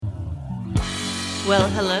Well,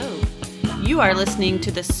 hello. You are listening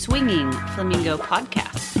to the Swinging Flamingo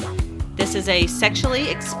podcast. This is a sexually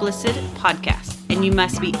explicit podcast, and you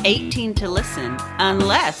must be 18 to listen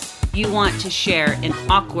unless you want to share an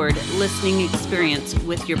awkward listening experience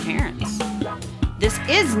with your parents. This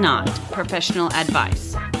is not professional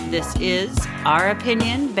advice. This is our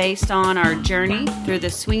opinion based on our journey through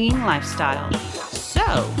the swinging lifestyle.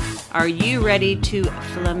 So, are you ready to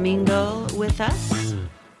flamingo with us?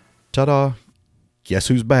 Ta-da! Guess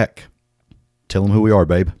who's back? Tell them who we are,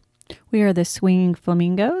 babe. We are the Swinging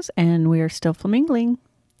Flamingos, and we are still flamingling.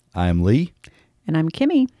 I am Lee. And I'm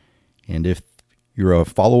Kimmy. And if you're a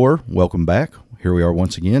follower, welcome back. Here we are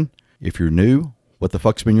once again. If you're new, what the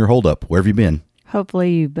fuck's been your holdup? Where have you been?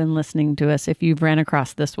 Hopefully you've been listening to us if you've ran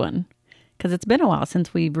across this one. Because it's been a while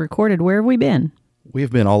since we've recorded. Where have we been? We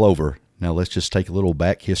have been all over. Now let's just take a little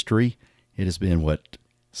back history. It has been,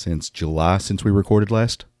 since July since we recorded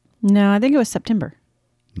last? No, I think it was September.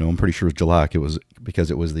 No, I'm pretty sure it was July. It was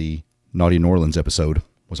because it was the Naughty New Orleans episode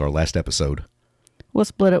was our last episode. We'll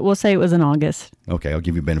split it. We'll say it was in August. Okay, I'll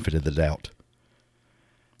give you benefit of the doubt.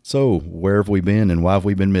 So, where have we been and why have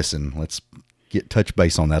we been missing? Let's touch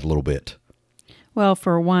base on that a little bit. Well,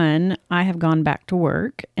 for one, I have gone back to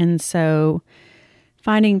work, and so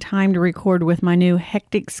finding time to record with my new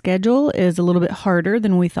hectic schedule is a little bit harder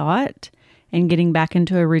than we thought, and getting back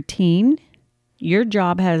into a routine. Your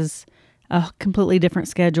job has a completely different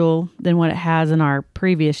schedule than what it has in our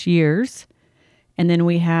previous years. And then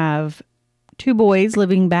we have 2 boys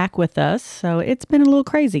living back with us, so it's been a little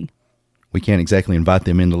crazy. We can't exactly invite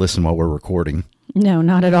them in to listen while we're recording. No,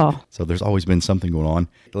 not at all. So there's always been something going on.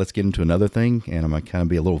 Let's get into another thing, and I'm going to kind of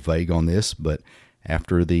be a little vague on this, but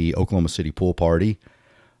after the Oklahoma City pool party,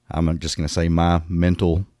 I'm just going to say my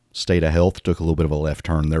mental state of health took a little bit of a left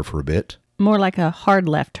turn there for a bit. More like a hard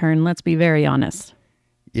left turn, let's be very honest.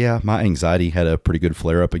 Yeah, my anxiety had a pretty good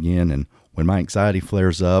flare-up again, and when my anxiety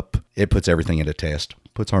flares up, it puts everything at a test.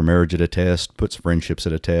 Puts our marriage at a test, puts friendships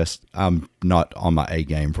at a test. I'm not on my A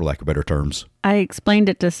game, for lack of better terms. I explained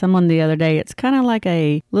it to someone the other day. It's kind of like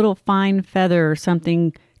a little fine feather or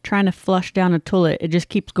something trying to flush down a toilet. It just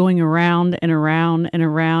keeps going around and around and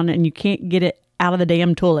around, and you can't get it out of the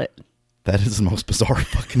damn toilet. That is the most bizarre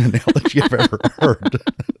fucking analogy I've ever heard.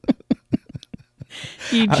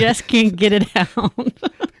 You just can't get it out.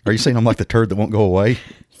 Are you saying I'm like the turd that won't go away?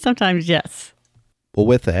 Sometimes, yes. Well,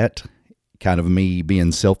 with that, kind of me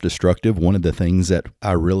being self-destructive, one of the things that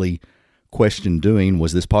I really questioned doing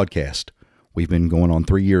was this podcast. We've been going on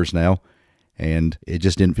 3 years now, and it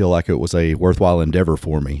just didn't feel like it was a worthwhile endeavor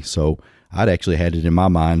for me. So I'd actually had it in my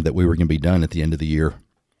mind that we were going to be done at the end of the year.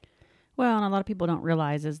 Well, and a lot of people don't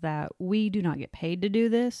realize is that we do not get paid to do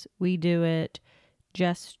this. We do it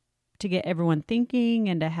just to get everyone thinking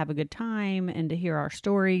and to have a good time and to hear our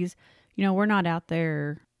stories. You know, we're not out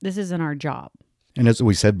there. This isn't our job. And as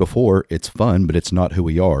we said before, it's fun, but it's not who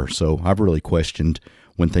we are. So I've really questioned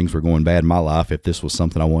when things were going bad in my life if this was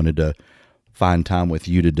something I wanted to find time with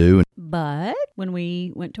you to do. But when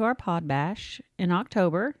we went to our pod bash in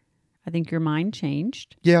October, I think your mind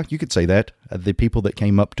changed. Yeah, you could say that. The people that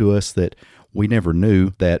came up to us that we never knew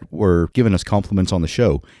that were giving us compliments on the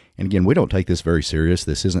show. And again, we don't take this very serious.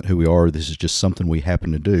 This isn't who we are. This is just something we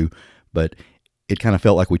happen to do. But it kind of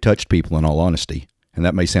felt like we touched people, in all honesty. And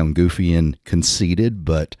that may sound goofy and conceited,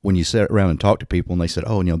 but when you sit around and talk to people and they said,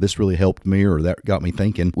 oh, this really helped me or that got me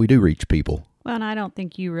thinking, we do reach people. Well, and I don't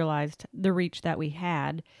think you realized the reach that we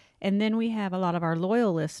had. And then we have a lot of our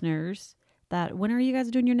loyal listeners that, when are you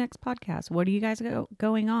guys doing your next podcast? What are you guys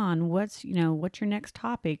going on? What's your next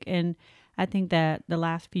topic? And I think that the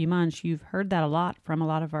last few months, you've heard that a lot from a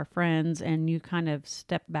lot of our friends, and you kind of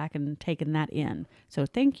stepped back and taken that in. So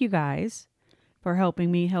thank you guys for helping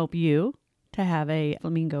me help you to have a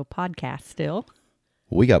Flamingo podcast still.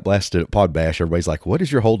 We got blasted at Pod Bash. Everybody's like, what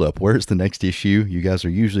is your holdup? Where's the next issue? You guys are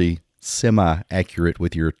usually semi-accurate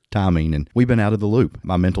with your timing, and we've been out of the loop.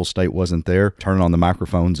 My mental state wasn't there. Turning on the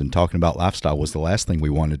microphones and talking about lifestyle was the last thing we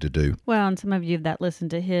wanted to do. Well, and some of you that listen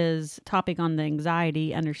to his topic on the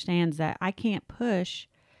anxiety understands that I can't push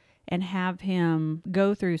and have him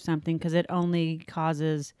go through something because it only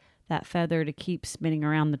causes that feather to keep spinning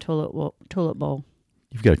around the toilet bowl.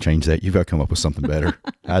 You've got to change that. You've got to come up with something better.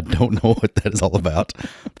 I don't know what that is all about.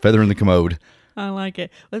 Feather in the commode. I like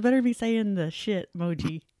it. Well, it better be saying the shit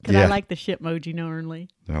emoji, because I like the shit emoji normally.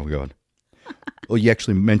 Oh, God. Well, you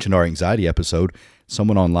actually mentioned our anxiety episode.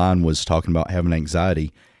 Someone online was talking about having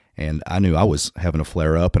anxiety, and I knew I was having a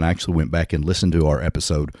flare-up, and I actually went back and listened to our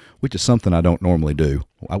episode, which is something I don't normally do.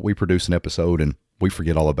 We produce an episode, and we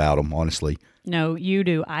forget all about them, honestly. No, you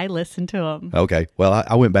do. I listen to them. Okay. Well,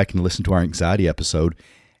 I went back and listened to our anxiety episode,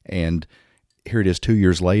 and here it is 2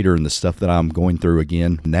 years later, and the stuff that I'm going through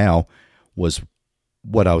again now was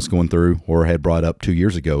what I was going through or had brought up 2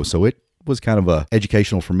 years ago. So it was kind of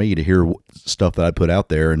educational for me to hear stuff that I put out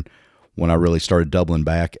there. And when I really started doubling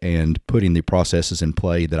back and putting the processes in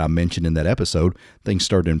play that I mentioned in that episode, things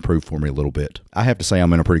started to improve for me a little bit. I have to say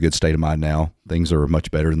I'm in a pretty good state of mind now. Things are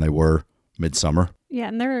much better than they were midsummer. Yeah,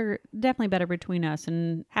 and they're definitely better between us,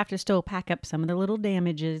 and have to still pack up some of the little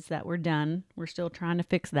damages that were done. We're still trying to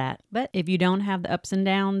fix that. But if you don't have the ups and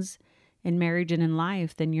downs in marriage and in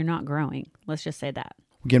life, then you're not growing. Let's just say that.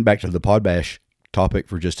 Getting back to the Pod Bash topic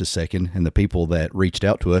for just a second, and the people that reached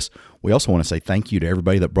out to us, we also want to say thank you to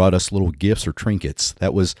everybody that brought us little gifts or trinkets.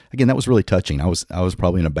 That was really touching. I was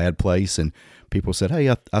probably in a bad place, and people said,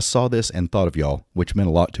 hey, I saw this and thought of y'all, which meant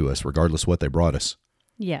a lot to us, regardless of what they brought us.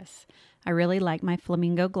 Yes. I really like my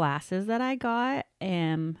flamingo glasses that I got,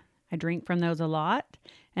 and I drink from those a lot.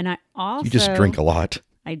 And I also... You just drink a lot.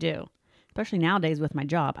 I do. Especially nowadays with my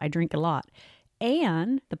job. I drink a lot.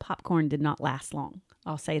 And the popcorn did not last long.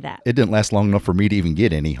 I'll say that. It didn't last long enough for me to even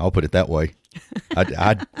get any. I'll put it that way.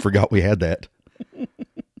 I forgot we had that.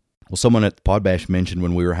 Well, someone at the Pod Bash mentioned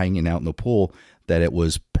when we were hanging out in the pool that it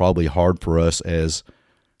was probably hard for us as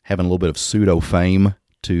having a little bit of pseudo fame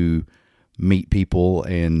to meet people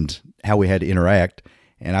and how we had to interact.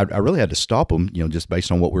 And I really had to stop them, just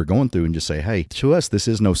based on what we were going through, and just say, hey, to us, this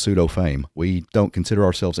is no pseudo fame. We don't consider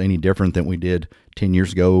ourselves any different than we did 10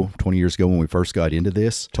 years ago, 20 years ago when we first got into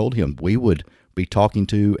this. Told him we would be talking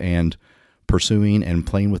to and pursuing and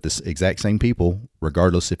playing with the exact same people,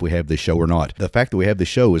 regardless if we have this show or not. The fact that we have this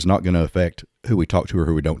show is not going to affect who we talk to or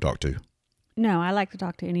who we don't talk to. No, I like to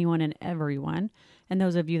talk to anyone and everyone. And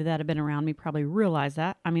those of you that have been around me probably realize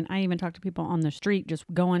that. I mean, I even talk to people on the street just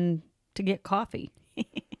going to get coffee.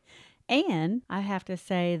 And I have to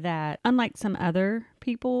say that unlike some other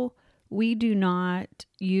people, we do not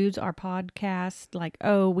use our podcast like,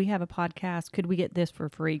 oh, we have a podcast. Could we get this for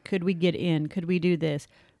free? Could we get in? Could we do this?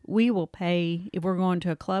 We will pay. If we're going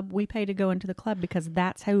to a club, we pay to go into the club because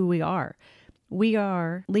that's who we are. We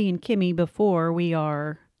are Lee and Kimmy before we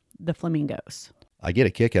are the Flamingos. I get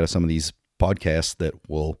a kick out of some of these podcasts that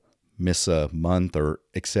will miss a month or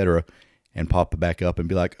et cetera and pop back up and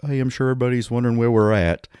be like, hey, I'm sure everybody's wondering where we're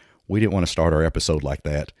at. We didn't want to start our episode like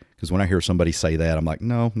that. Because when I hear somebody say that, I'm like,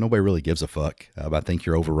 no, nobody really gives a fuck. I think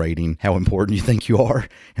you're overrating how important you think you are.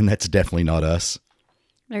 And that's definitely not us.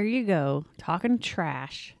 There you go. Talking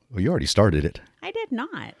trash. Well, you already started it. I did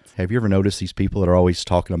not. Have you ever noticed these people that are always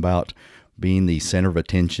talking about being the center of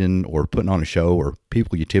attention or putting on a show, or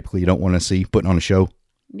people you typically don't want to see putting on a show?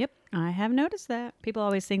 Yep, I have noticed that. People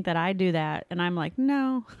always think that I do that. And I'm like,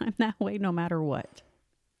 no, I'm that way no matter what.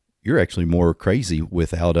 You're actually more crazy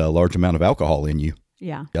without a large amount of alcohol in you.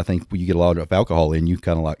 Yeah. I think when you get a lot of alcohol in you,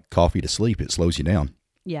 kind of like coffee to sleep, it slows you down.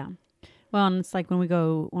 Yeah. Well, and it's like when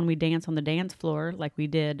we dance on the dance floor, like we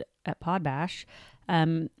did at Pod Bash,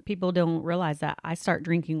 people don't realize that I start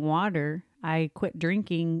drinking water. I quit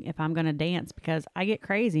drinking if I'm going to dance because I get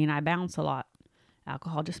crazy and I bounce a lot.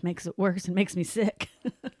 Alcohol just makes it worse and makes me sick.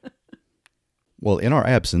 Well, in our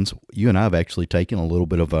absence, you and I have actually taken a little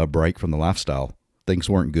bit of a break from the lifestyle. Things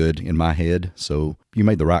weren't good in my head, so you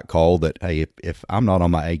made the right call that, hey, if I'm not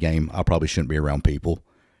on my A game, I probably shouldn't be around people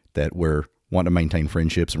that we're wanting to maintain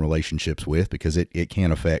friendships and relationships with, because it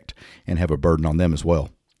can affect and have a burden on them as well.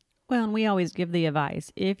 Well, and we always give the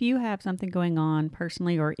advice. If you have something going on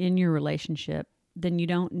personally or in your relationship, then you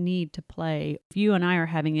don't need to play. If you and I are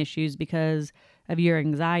having issues because of your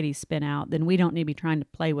anxiety spin out, then we don't need to be trying to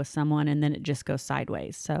play with someone and then it just goes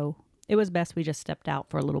sideways. So it was best we just stepped out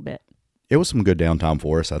for a little bit. It was some good downtime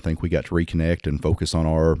for us. I think we got to reconnect and focus on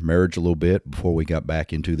our marriage a little bit before we got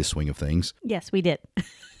back into the swing of things. Yes, we did.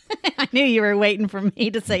 I knew you were waiting for me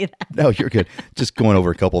to say that. No, you're good. Just going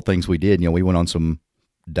over a couple of things we did. We went on some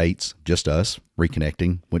dates, just us,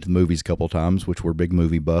 reconnecting. Went to the movies a couple of times, which we're big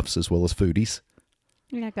movie buffs as well as foodies.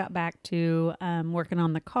 Yeah, I got back to working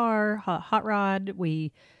on the car, hot rod.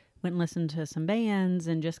 We went and listened to some bands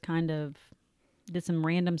and just kind of did some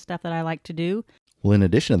random stuff that I like to do. Well, in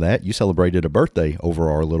addition to that, you celebrated a birthday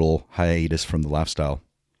over our little hiatus from the lifestyle.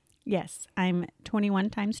 Yes, I'm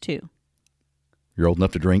 21 times 2. You're old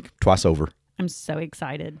enough to drink twice over. I'm so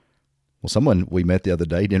excited. Well, someone we met the other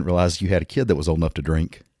day didn't realize you had a kid that was old enough to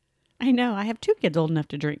drink. I know. I have 2 kids old enough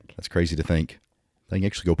to drink. That's crazy to think. They can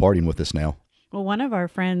actually go partying with us now. Well, one of our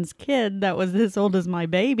friends' kid that was as old as my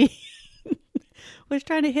baby was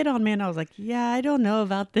trying to hit on me, and I was like, yeah, I don't know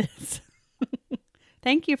about this.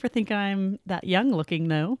 Thank you for thinking I'm that young looking,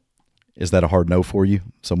 though. Is that a hard no for you?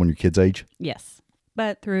 Someone your kid's age? Yes.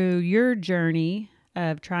 But through your journey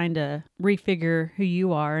of trying to refigure who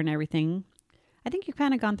you are and everything, I think you've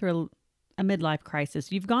kind of gone through a midlife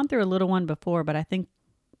crisis. You've gone through a little one before, but I think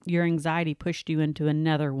your anxiety pushed you into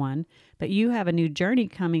another one. But you have a new journey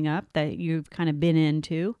coming up that you've kind of been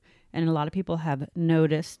into, and a lot of people have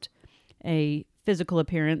noticed a physical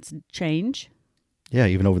appearance change. Yeah,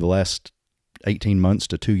 even over the last 18 months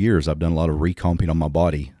to 2 years, I've done a lot of recomping on my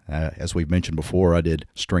body. As we've mentioned before, I did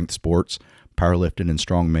strength sports, powerlifting and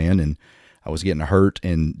strongman, and I was getting hurt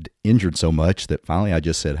and injured so much that finally I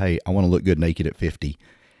just said, hey, I want to look good naked at 50,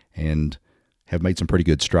 and have made some pretty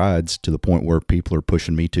good strides to the point where people are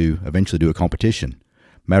pushing me to eventually do a competition.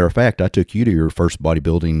 Matter of fact, I took you to your first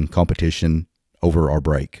bodybuilding competition over our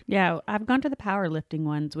break. Yeah, I've gone to the powerlifting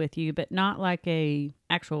ones with you, but not like a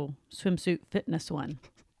actual swimsuit fitness one.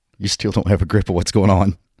 You still don't have a grip of what's going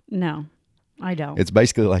on. No, I don't. It's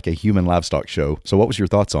basically like a human livestock show. So what was your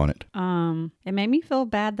thoughts on it? It made me feel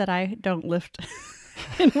bad that I don't lift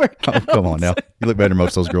and work Oh, out. come on now. You look better than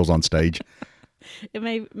most of those girls on stage. It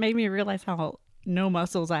made me realize how no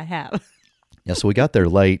muscles I have. Yeah, so we got there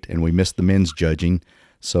late and we missed the men's judging.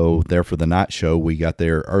 So there for the night show, we got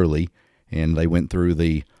there early and they went through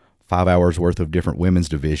the 5 hours worth of different women's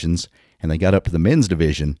divisions and they got up to the men's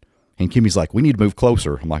division. And Kimmy's like, we need to move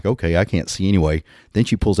closer. I'm like, okay, I can't see anyway. Then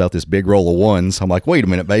she pulls out this big roll of ones. I'm like, wait a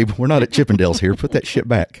minute, babe. We're not at Chippendales here. Put that shit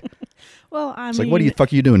back. Well, It's like, what the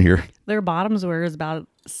fuck are you doing here? Their bottoms were about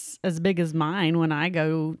as big as mine when I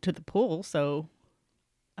go to the pool. So,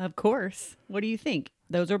 of course, what do you think?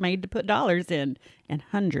 Those are made to put dollars in and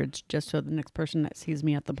hundreds just so the next person that sees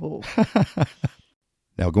me at the pool.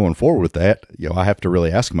 Now, going forward with that, I have to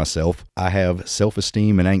really ask myself, I have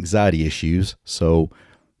self-esteem and anxiety issues. So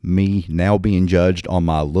me now being judged on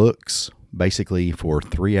my looks, basically for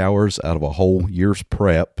 3 hours out of a whole year's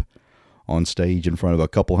prep on stage in front of a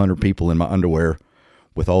couple hundred people in my underwear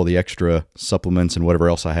with all the extra supplements and whatever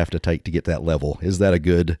else I have to take to get that level. Is that a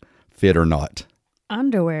good fit or not?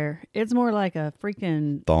 Underwear. It's more like a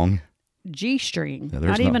freaking Thong? G-string. Yeah,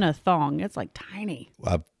 Not even a thong. It's like tiny.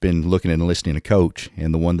 I've been looking and enlisting a coach,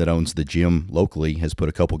 and the one that owns the gym locally has put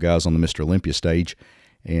a couple guys on the Mr. Olympia stage,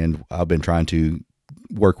 and I've been trying to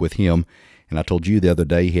work with him. And I told you the other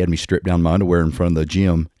day, he had me strip down my underwear in front of the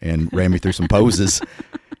gym and ran me through some poses.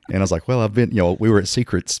 And I was like, well, I've been, we were at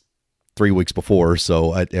Secrets 3 weeks before,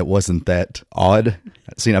 so it wasn't that odd.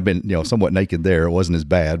 I've been, somewhat naked there. It wasn't as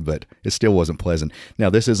bad, but it still wasn't pleasant. Now,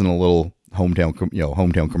 this isn't a little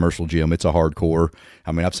hometown commercial gym. It's a hardcore.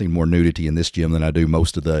 I mean, I've seen more nudity in this gym than I do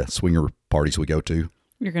most of the swinger parties we go to.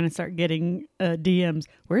 You're going to start getting DMs.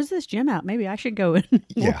 Where's this gym at? Maybe I should go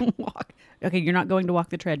and walk. Okay, you're not going to walk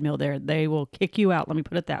the treadmill there. They will kick you out. Let me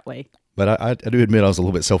put it that way. But I do admit I was a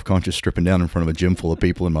little bit self-conscious stripping down in front of a gym full of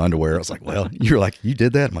people in my underwear. I was like, well, you're like, you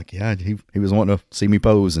did that? I'm like, yeah, he was wanting to see me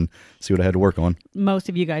pose and see what I had to work on. Most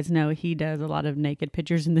of you guys know he does a lot of naked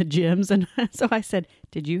pictures in the gyms. And so I said,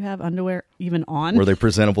 did you have underwear even on? Were they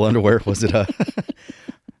presentable underwear? Was it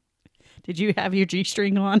Did you have your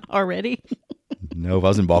G-string on already? No, I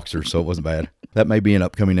was in boxers, so it wasn't bad. That may be an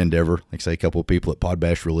upcoming endeavor. Like say a couple of people at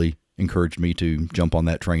Podbash really encouraged me to jump on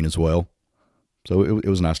that train as well. So it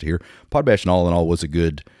was nice to hear. Podbash, all in all, was a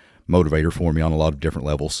good motivator for me on a lot of different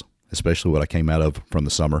levels, especially what I came out of from the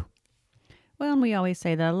summer. Well, and we always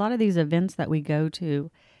say that a lot of these events that we go to,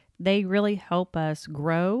 they really help us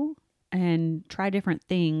grow and try different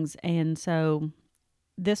things. And so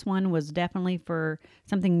this one was definitely for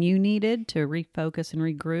something you needed to refocus and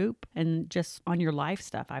regroup and just on your life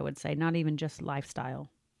stuff, I would say, not even just lifestyle.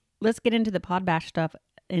 Let's get into the Podbash stuff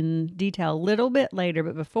in detail a little bit later.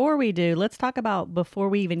 But before we do, let's talk about before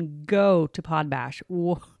we even go to Podbash.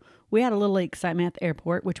 We had a little excitement at the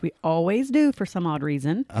airport, which we always do for some odd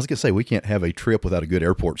reason. I was going to say, we can't have a trip without a good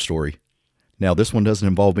airport story. Now, this one doesn't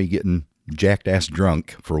involve me getting jacked-ass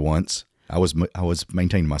drunk for once. I was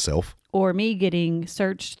maintaining myself. Or me getting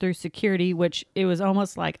searched through security, which it was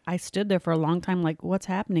almost like I stood there for a long time like, what's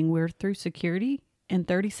happening? We're through security in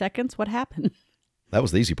 30 seconds? What happened? That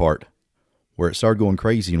was the easy part. Where it started going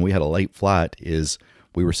crazy and we had a late flight is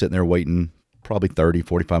we were sitting there waiting probably 30,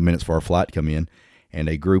 45 minutes for our flight to come in, and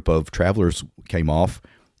a group of travelers came off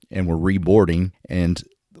and were reboarding, and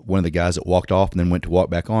one of the guys that walked off and then went to walk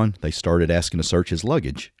back on, they started asking to search his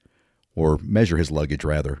luggage, or measure his luggage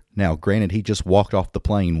rather. Now, granted, he just walked off the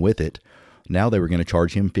plane with it. Now they were going to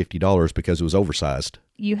charge him $50 because it was oversized.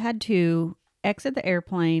 You had to exit the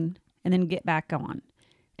airplane and then get back on.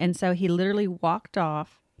 And so he literally walked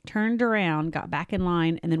off, turned around, got back in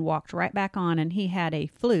line, and then walked right back on. And he had a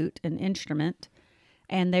flute, an instrument,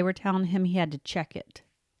 and they were telling him he had to check it.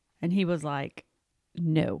 And he was like,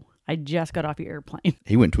 no, I just got off your airplane.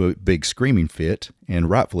 He went to a big screaming fit, and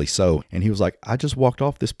rightfully so. And he was like, I just walked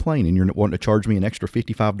off this plane, and you're wanting to charge me an extra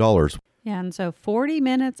 $55. Yeah, and so 40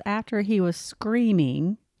 minutes after he was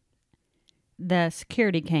screaming, the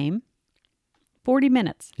security came. 40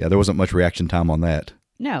 minutes. Yeah, there wasn't much reaction time on that.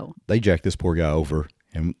 No. They jacked this poor guy over.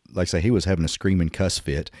 And like I say, he was having a screaming cuss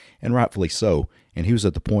fit, and rightfully so. And he was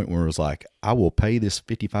at the point where it was like, I will pay this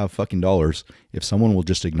 $55 fucking if someone will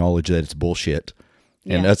just acknowledge that it's bullshit.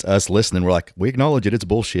 And us listening, we're like, we acknowledge it, it's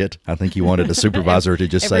bullshit. I think he wanted a supervisor to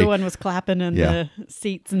just Everyone was clapping in the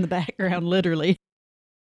seats in the background, literally.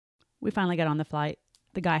 We finally got on the flight.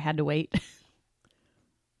 The guy had to wait.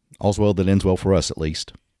 All's well that ends well for us, at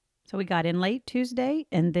least. So we got in late Tuesday,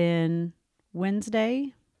 and then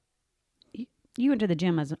Wednesday, you went to the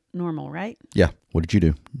gym as normal, right? Yeah. What did you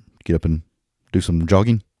do? Get up and do some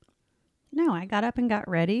jogging? No, I got up and got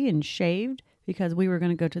ready and shaved because we were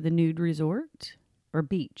going to go to the nude resort or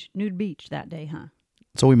beach, nude beach that day, huh?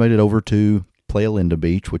 So we made it over to Playa Linda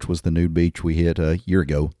Beach, which was the nude beach we hit a year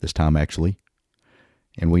ago, this time actually.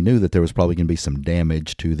 And we knew that there was probably going to be some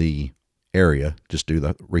damage to the area just due to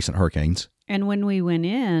the recent hurricanes. And when we went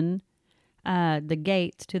in, the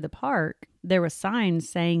gates to the park, there were signs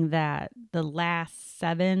saying that the last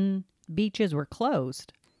 7 beaches were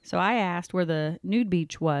closed. So I asked where the nude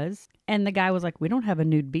beach was, and the guy was like, we don't have a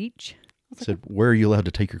nude beach. I said, where are you allowed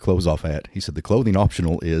to take your clothes off at? He said, the clothing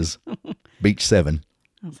optional is beach 7.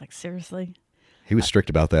 I was like, seriously? He was strict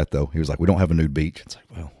about that, though. He was like, we don't have a nude beach. It's like,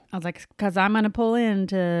 well. I was like, because I'm going to pull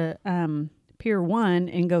into Pier 1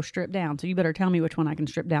 and go strip down. So you better tell me which one I can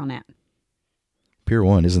strip down at. Pier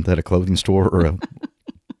 1, isn't that a clothing store or a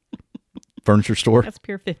furniture store? That's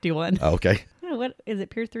Pier 51. Oh, okay. What is it?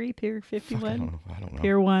 Pier 3? Pier 51? I don't know.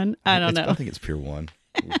 Pier 1? I don't know. I think it's Pier 1.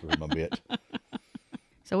 My bit.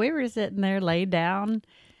 So we were sitting there laid down,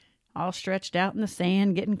 all stretched out in the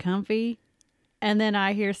sand, getting comfy. And then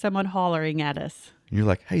I hear someone hollering at us. And you're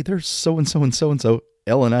like, hey, there's so-and-so and so-and-so,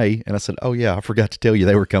 L&A. And I said, oh, yeah, I forgot to tell you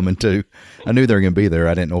they were coming too. I knew they were going to be there.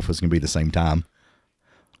 I didn't know if it was going to be the same time.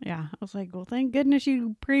 Yeah. I was like, well, thank goodness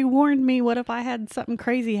you pre-warned me. What if I had something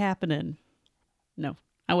crazy happening? No,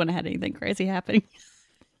 I wouldn't have had anything crazy happening.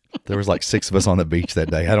 There was like 6 of us on the beach that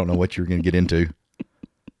day. I don't know what you were going to get into.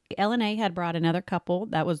 L&A had brought another couple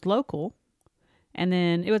that was local. And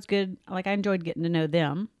then it was good. Like, I enjoyed getting to know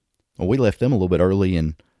them. Well, we left them a little bit early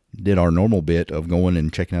and did our normal bit of going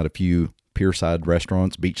and checking out a few pierside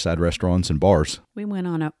restaurants, beachside restaurants, and bars. We went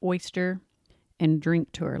on an oyster and drink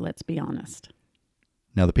tour, let's be honest.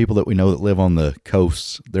 Now, the people that we know that live on the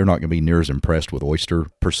coasts, they're not going to be near as impressed with oyster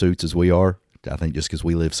pursuits as we are. I think just because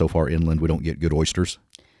we live so far inland, we don't get good oysters.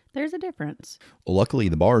 There's a difference. Well, luckily,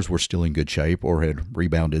 the bars were still in good shape or had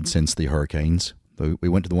rebounded since the hurricanes. We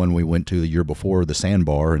went to the one we went to the year before, the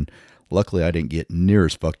Sandbar, and luckily I didn't get near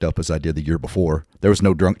as fucked up as I did the year before. There was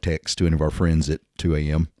no drunk text to any of our friends at 2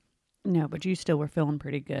 a.m. No, but you still were feeling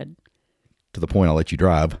pretty good. To the point I'll let you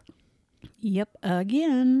drive. Yep,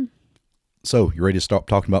 again. So, you ready to stop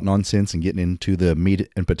talking about nonsense and getting into the meat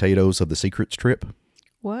and potatoes of the secrets trip?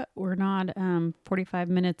 What? We're not 45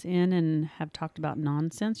 minutes in and have talked about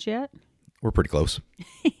nonsense yet? We're pretty close.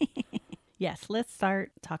 Yes, let's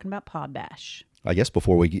start talking about Pod Bash. I guess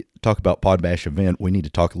before we talk about Pod Bash event, we need to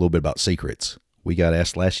talk a little bit about secrets. We got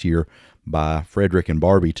asked last year by Frederick and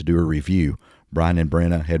Barbie to do a review. Brian and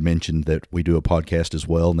Brenna had mentioned that we do a podcast as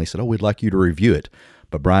well, and they said, oh, we'd like you to review it.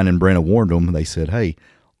 But Brian and Brenna warned them, and they said, hey,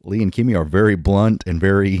 Lee and Kimmy are very blunt and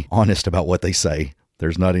very honest about what they say.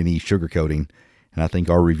 There's not any sugarcoating. And I think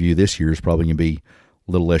our review this year is probably going to be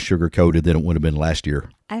a little less sugar-coated than it would have been last year.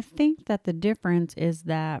 I think that the difference is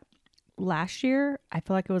that last year, I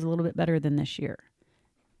feel like it was a little bit better than this year.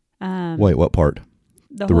 Wait, what part?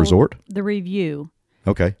 The resort? The review.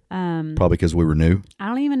 Okay. Probably because we were new. I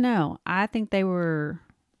don't even know. I think they were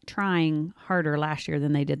trying harder last year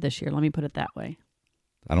than they did this year. Let me put it that way.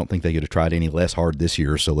 I don't think they could have tried any less hard this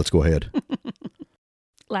year, so let's go ahead.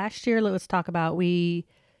 Last year, let's talk about the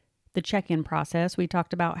check-in process. We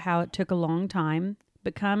talked about how it took a long time,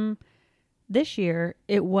 but come this year,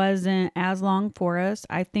 it wasn't as long for us.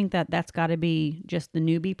 I think that that's got to be just the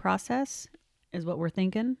newbie process is what we're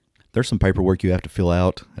thinking. There's some paperwork you have to fill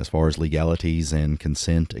out as far as legalities and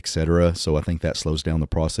consent, etc. So I think that slows down the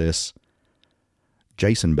process.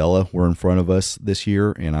 Jace and Bella were in front of us this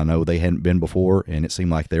year, and I know they hadn't been before, and it seemed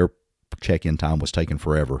like their check-in time was taking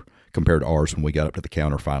forever compared to ours when we got up to the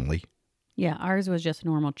counter finally. Yeah, ours was just a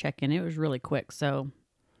normal check-in. It was really quick, so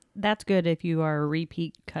that's good if you are a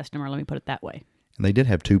repeat customer, let me put it that way. And they did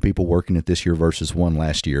have 2 people working it this year versus 1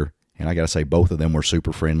 last year, and I got to say both of them were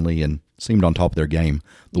super friendly and seemed on top of their game.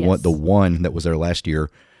 The one that was there last year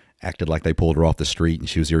acted like they pulled her off the street, and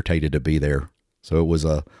she was irritated to be there. So it was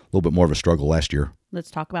a little bit more of a struggle last year.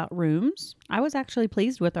 Let's talk about rooms. I was actually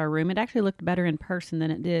pleased with our room. It actually looked better in person than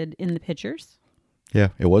it did in the pictures. Yeah,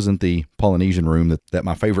 it wasn't the Polynesian room that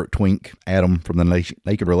my favorite twink, Adam, from the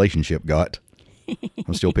Naked Relationship got.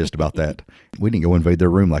 I'm still pissed about that. We didn't go invade their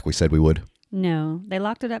room like we said we would. No, they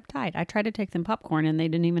locked it up tight. I tried to take them popcorn and they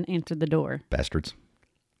didn't even answer the door. Bastards.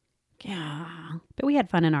 Yeah. But we had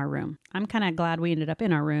fun in our room. I'm kind of glad we ended up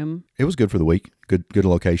in our room. It was good for the week. Good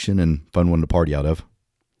location and fun one to party out of.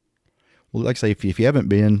 Well, like I say, if you haven't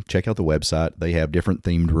been, check out the website. They have different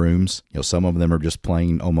themed rooms. Some of them are just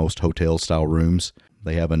plain, almost hotel-style rooms.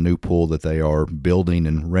 They have a new pool that they are building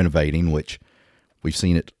and renovating, which we've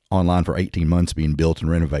seen it online for 18 months being built and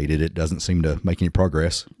renovated. It doesn't seem to make any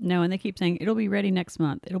progress. No, and they keep saying, it'll be ready next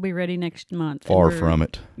month. It'll be ready next month. Far from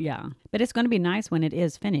it. Yeah. But it's going to be nice when it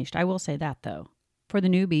is finished. I will say that, though. For the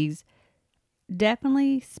newbies,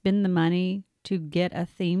 definitely spend the money to get a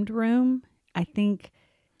themed room. I think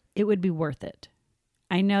it would be worth it.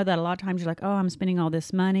 I know that a lot of times you're like, oh, I'm spending all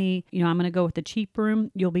this money. I'm going to go with the cheap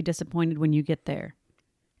room. You'll be disappointed when you get there.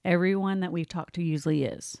 Everyone that we've talked to usually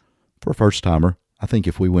is. For a first timer, I think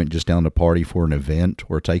if we went just down to party for an event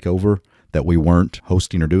or a takeover that we weren't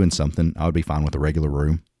hosting or doing something, I would be fine with a regular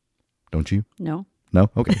room. Don't you? No.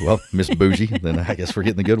 No? Okay. Well, Miss Bougie, then I guess we're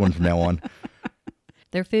getting the good one from now on.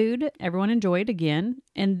 Their food, everyone enjoyed again.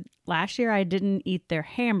 And last year I didn't eat their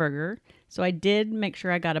hamburger. So I did make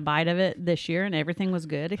sure I got a bite of it this year and everything was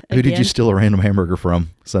good. Who did you steal a random hamburger from?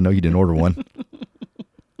 Because I know you didn't order one.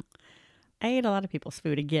 I ate a lot of people's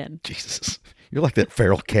food again. Jesus. You're like that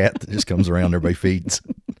feral cat that just comes around, everybody feeds.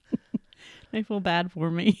 They feel bad for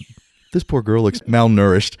me. This poor girl looks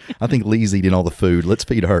malnourished. I think Lee's eating all the food. Let's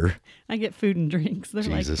feed her. I get food and drinks. They're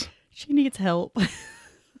Jesus. Like, she needs help.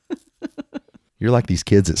 You're like these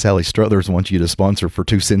kids that Sally Struthers wants you to sponsor for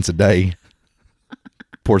 2 cents a day.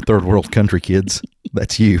 Poor third world country kids.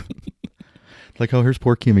 That's you. Like, oh, here's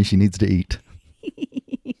poor Kimmy. She needs to eat.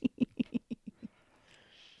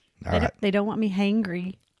 All right. They don't want me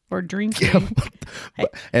hangry or drinking. Yeah.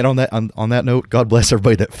 And on that note, God bless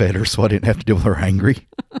everybody that fed her so I didn't have to deal with her hangry.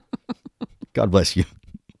 God bless you.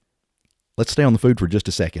 Let's stay on the food for just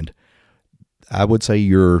a second. I would say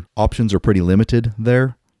your options are pretty limited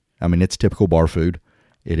there. I mean, it's typical bar food.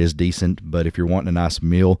 It is decent, but if you're wanting a nice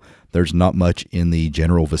meal, there's not much in the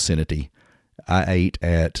general vicinity. I ate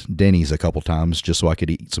at Denny's a couple times just so I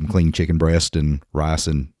could eat some clean chicken breast and rice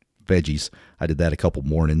and veggies. I did that a couple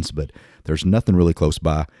mornings, but there's nothing really close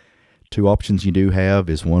by. 2 options you do have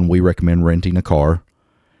is one, we recommend renting a car.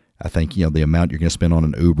 I think, the amount you're going to spend on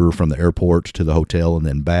an Uber from the airport to the hotel and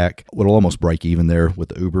then back, it'll almost break even there with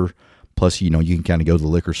the Uber. Plus, you can kind of go to the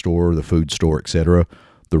liquor store, the food store, etc.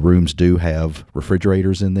 The rooms do have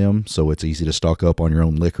refrigerators in them, so it's easy to stock up on your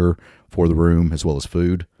own liquor for the room as well as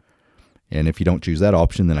food. And if you don't choose that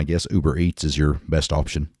option, then I guess Uber Eats is your best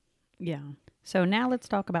option. Yeah. So now let's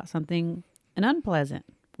talk about something unpleasant.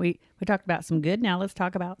 We talked about some good. Now let's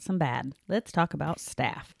talk about some bad. Let's talk about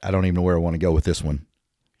staff. I don't even know where I want to go with this one.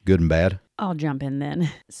 Good and bad? I'll jump in then.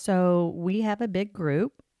 So we have a big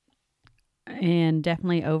group and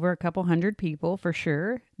definitely over a couple hundred people for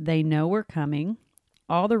sure. They know we're coming.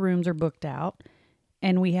 All the rooms are booked out.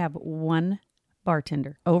 And we have one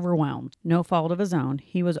bartender, overwhelmed. No fault of his own.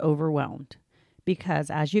 He was overwhelmed. Because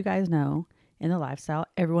as you guys know, in the lifestyle,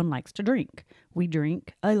 everyone likes to drink. We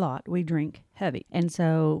drink a lot. We drink heavy. And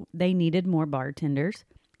so they needed more bartenders.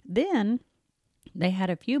 Then they had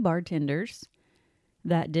a few bartenders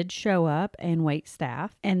that did show up and wait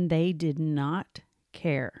staff, and they did not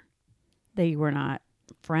care. They were not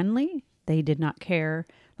friendly. They did not care.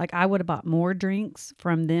 Like, I would have bought more drinks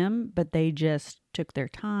from them, but they just took their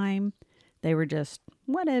time. They were just,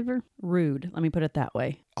 whatever, rude. Let me put it that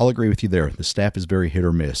way. I'll agree with you there. The staff is very hit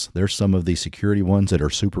or miss. There's some of the security ones that are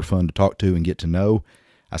super fun to talk to and get to know.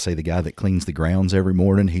 I say the guy that cleans the grounds every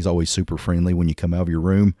morning, he's always super friendly when you come out of your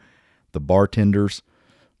room. The bartenders,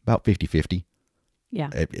 about 50-50. Yeah.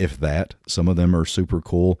 If that. Some of them are super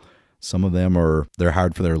cool. Some of them they're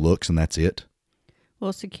hired for their looks and that's it.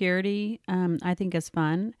 Well, security, I think is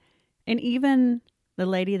fun. And even the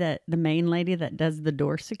main lady that does the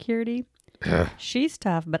door security, she's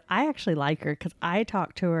tough, but I actually like her because I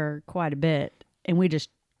talk to her quite a bit and we just,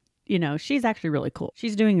 she's actually really cool.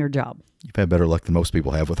 She's doing her job. You've had better luck than most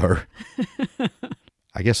people have with her.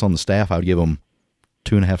 I guess on the staff, I would give them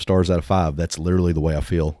 2.5 stars out of 5. That's literally the way I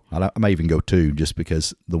feel. I might even go 2 just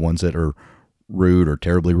because the ones that are rude or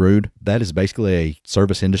terribly rude, that is basically a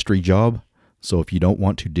service industry job. So if you don't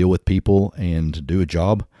want to deal with people and do a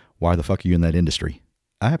job, why the fuck are you in that industry?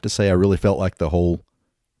 I have to say I really felt like the whole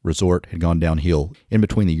resort had gone downhill in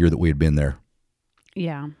between the year that we had been there.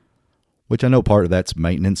 Yeah. Which I know part of that's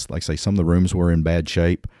maintenance. Like I say, some of the rooms were in bad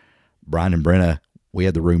shape. Brian and Brenna, we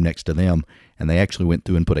had the room next to them, and they actually went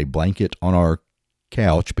through and put a blanket on our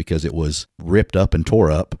couch because it was ripped up and tore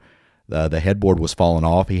up. The headboard was falling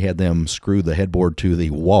off. He had them screw the headboard to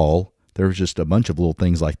the wall. There was just a bunch of little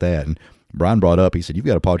things like that. And Brian brought up, he said, you've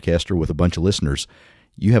got a podcaster with a bunch of listeners.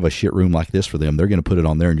 You have a shit room like this for them. They're going to put it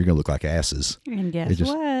on there and you're going to look like asses. And guess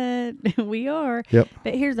what? We are. Yep.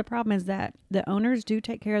 But here's the problem is that the owners do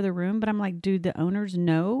take care of the room. But I'm like, do the owners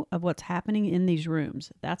know of what's happening in these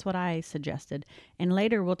rooms? That's what I suggested. And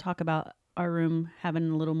later we'll talk about our room having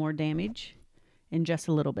a little more damage in just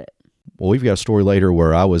a little bit. Well, we've got a story later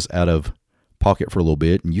where I was out of pocket for a little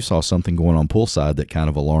bit and you saw something going on poolside that kind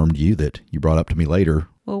of alarmed you that you brought up to me later.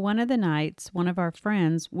 Well, one of the nights, one of our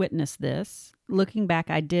friends witnessed this. Looking back,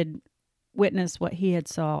 I did witness what he had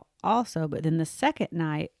saw also, but then the second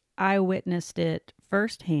night, I witnessed it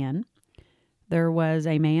firsthand. There was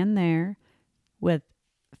a man there with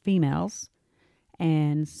females,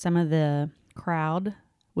 and some of the crowd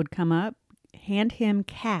would come up, hand him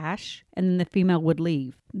cash, and then the female would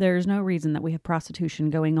leave. There's no reason that we have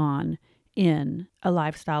prostitution going on in a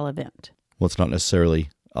lifestyle event. Well, it's not necessarily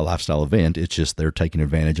a lifestyle event. It's just they're taking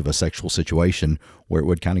advantage of a sexual situation where it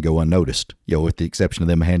would kind of go unnoticed. With the exception of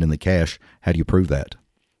them handing the cash, how do you prove that?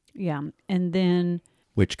 Yeah, and then...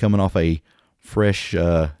 Which, coming off a fresh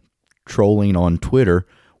trolling on Twitter,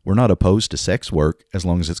 we're not opposed to sex work as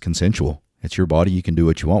long as it's consensual. It's your body. You can do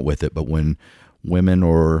what you want with it. But when women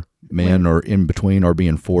or men or in between are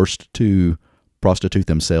being forced to prostitute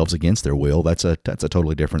themselves against their will, that's a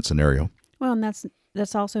totally different scenario. Well, and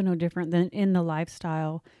that's also no different than in the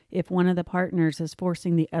lifestyle. If one of the partners is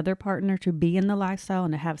forcing the other partner to be in the lifestyle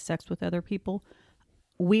and to have sex with other people,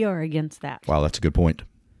 we are against that. Wow, that's a good point.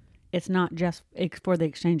 It's not just for the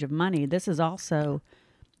exchange of money. This is also,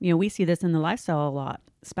 we see this in the lifestyle a lot.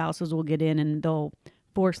 Spouses will get in and they'll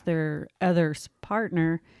force their other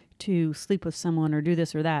partner to sleep with someone or do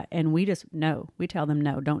this or that. And we just, no, we tell them,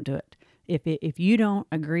 no, don't do it. If you don't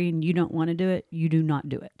agree and you don't want to do it, you do not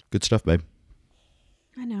do it. Good stuff, babe.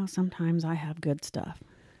 I know sometimes I have good stuff.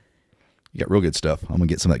 You got real good stuff. I'm going to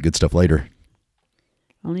get some of that good stuff later.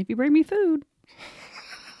 Only if you bring me food.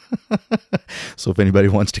 So if anybody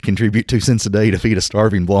wants to contribute 2 cents a day to feed a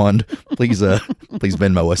starving blonde, please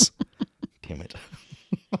Venmo us. Damn it.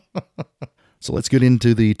 So let's get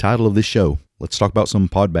into the title of this show. Let's talk about some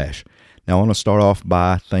Pod Bash. Now, I want to start off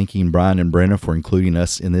by thanking Brian and Brenna for including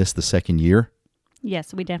us in this the second year.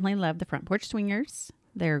 Yes, we definitely love the Front Porch Swingers.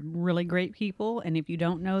 They're really great people, and if you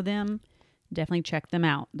don't know them, definitely check them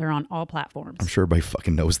out. They're on all platforms. I'm sure everybody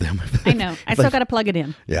fucking knows them. I know. I still got to plug it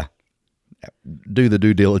in. Yeah. Do the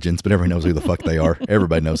due diligence, but everybody knows who the fuck they are.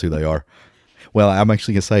 Everybody knows who they are. Well, I'm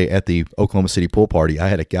actually going to say at the Oklahoma City pool party, I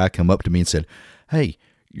had a guy come up to me and said, "Hey,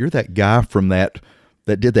 you're that guy from that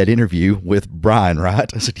did that interview with Brian, right?"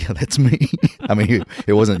 I said, "Yeah, that's me." I mean,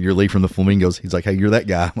 it wasn't your Lee from the Flamingos. He's like, "Hey, you're that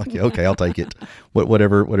guy." I'm like, "Yeah, okay, I'll take it.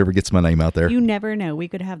 Whatever gets my name out there." You never know. We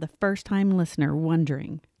could have the first-time listener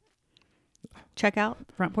wondering. Check out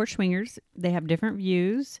Front Porch Swingers. They have different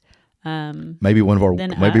views. Maybe one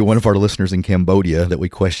of our listeners in Cambodia that we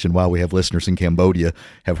question why we have listeners in Cambodia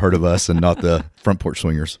have heard of us and not the Front Porch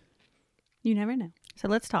Swingers. You never know. So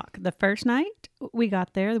let's talk. The first night we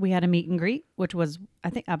got there, we had a meet and greet, which was,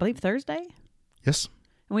 I believe Thursday. Yes.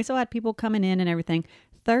 And we still had people coming in and everything.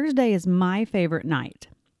 Thursday is my favorite night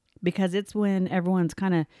because it's when everyone's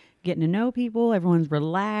kind of getting to know people. Everyone's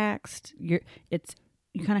relaxed. You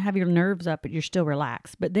kind of have your nerves up, but you're still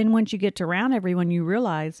relaxed. But then once you get to around everyone, you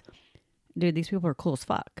realize, dude, these people are cool as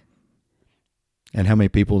fuck. And how many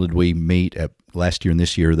people did we meet at last year and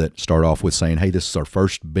this year that start off with saying, "Hey, this is our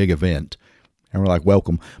first big event." And we're like,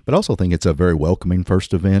 welcome. But I also think it's a very welcoming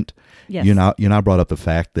first event. Yes. You and I brought up the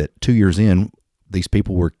fact that 2 years in, these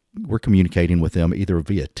people we're communicating with them either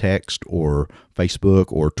via text or Facebook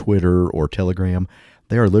or Twitter or Telegram.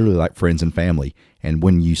 They are literally like friends and family. And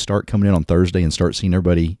when you start coming in on Thursday and start seeing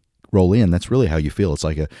everybody roll in, that's really how you feel. It's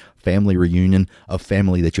like a family reunion of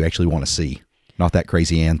family that you actually want to see. Not that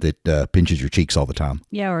crazy aunt that pinches your cheeks all the time.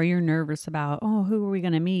 Yeah, or you're nervous about, who are we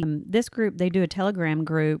going to meet? This group, they do a Telegram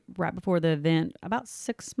group right before the event, about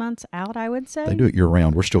 6 months out, I would say. They do it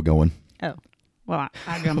year-round. We're still going. Oh, well,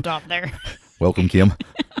 I jumped off there. Welcome, Kim.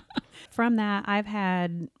 From that, I've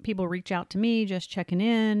had people reach out to me just checking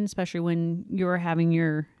in, especially when you're having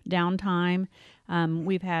your downtime.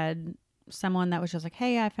 We've had someone that was just like,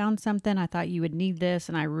 "Hey, I found something. I thought you would need this."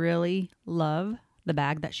 And I really love the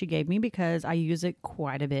bag that she gave me because I use it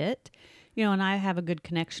quite a bit, and I have a good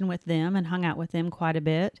connection with them and hung out with them quite a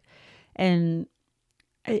bit. And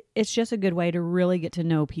it's just a good way to really get to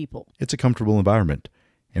know people. It's a comfortable environment.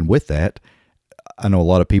 And with that, I know a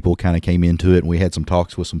lot of people kind of came into it, and we had some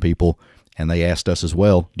talks with some people, and they asked us as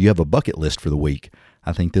well, do you have a bucket list for the week?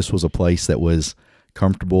 I think this was a place that was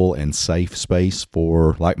comfortable and safe space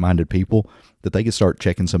for like-minded people that they could start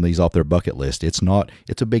checking some of these off their bucket list. It's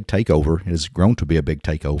a big takeover. It has grown to be a big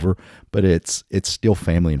takeover, but it's still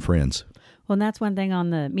family and friends. Well, and that's one thing on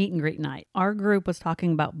the meet and greet night. Our group was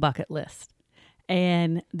talking about bucket list.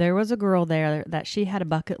 And there was a girl there that she had a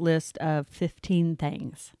bucket list of 15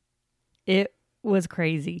 things. It was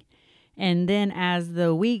crazy. And then as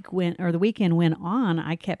the weekend went on,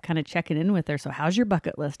 I kept kind of checking in with her. So how's your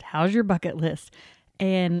bucket list? How's your bucket list?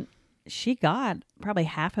 And she got probably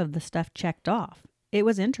half of the stuff checked off. It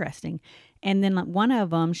was interesting. And then one of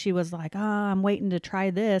them, she was like, I'm waiting to try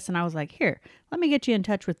this. And I was like, here, let me get you in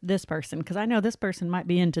touch with this person because I know this person might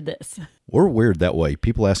be into this. We're weird that way.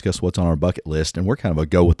 People ask us what's on our bucket list, and we're kind of a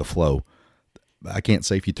go with the flow. I can't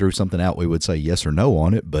say if you threw something out, we would say yes or no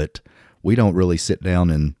on it, but we don't really sit down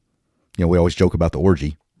and, we always joke about the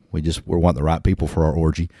orgy. We're wanting the right people for our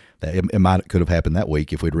orgy. That it could have happened that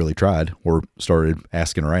week if we'd really tried or started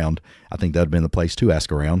asking around. I think that'd been the place to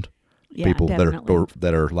ask around. Yeah, people definitely.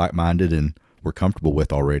 that are like-minded and we're comfortable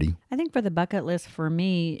with already. I think for the bucket list for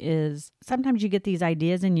me is sometimes you get these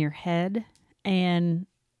ideas in your head and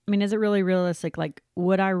I mean, is it really realistic? Like,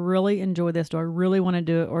 would I really enjoy this? Do I really want to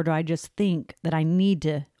do it? Or do I just think that I need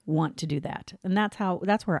to want to do that? And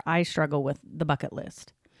that's where I struggle with the bucket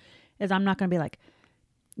list is I'm not going to be like,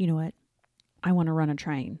 you know what? I want to run a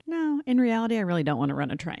train. No, in reality, I really don't want to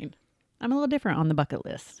run a train. I'm a little different on the bucket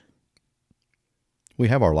list. We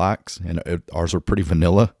have our likes, and ours are pretty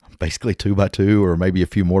vanilla, basically 2x2 or maybe a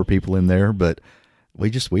few more people in there, but we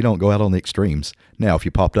don't go out on the extremes. Now, if you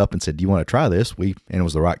popped up and said, do you want to try this? And it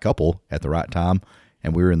was the right couple at the right time,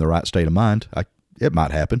 and we were in the right state of mind, it might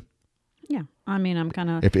happen. Yeah. I mean, I'm kind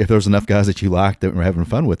of... If there's enough guys that you like that we're having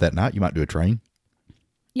fun with that night, you might do a train.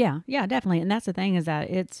 Yeah, definitely. And that's the thing is that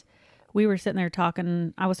we were sitting there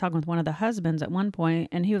talking. I was talking with one of the husbands at one point,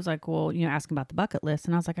 and he was like, well, asking about the bucket list.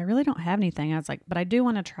 And I was like, I really don't have anything. I was like, but I do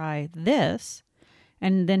want to try this.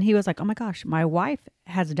 And then he was like, oh my gosh, my wife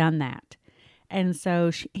has done that. And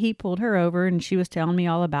so he pulled her over and she was telling me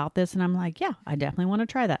all about this. And I'm like, yeah, I definitely want to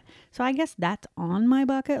try that. So I guess that's on my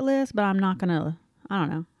bucket list, but I'm not going to, I don't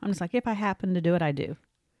know. I'm just like, if I happen to do it, I do.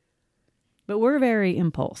 But we're very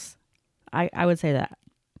impulse. I would say that.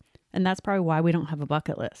 And that's probably why we don't have a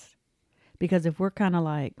bucket list. Because if we're kind of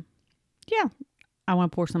like, yeah, I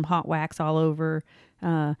want to pour some hot wax all over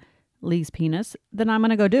Lee's penis, then I'm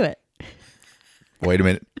going to go do it. Wait a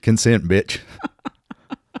minute. Consent, bitch.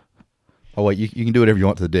 Oh, wait, you can do whatever you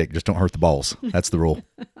want to the dick. Just don't hurt the balls. That's the rule.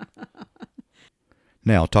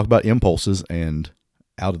 Now, talk about impulses and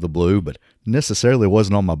out of the blue, but necessarily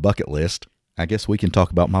wasn't on my bucket list. I guess we can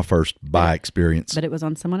talk about my first bi experience. But it was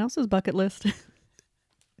on someone else's bucket list.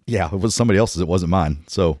 Yeah, it was somebody else's. It wasn't mine.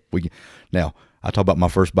 So now I talk about my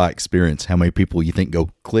first bi experience. How many people you think go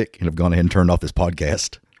click and have gone ahead and turned off this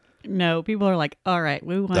podcast? No, people are like, all right,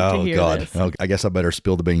 we want to hear this. Oh, I guess I better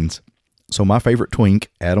spill the beans. So my favorite twink,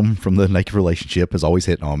 Adam from the Naked Relationship, is always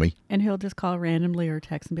hitting on me. And he'll just call randomly or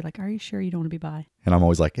text and be like, are you sure you don't want to be bi? And I'm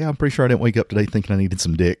always like, yeah, I'm pretty sure I didn't wake up today thinking I needed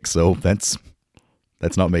some dick. So that's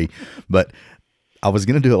not me. But I was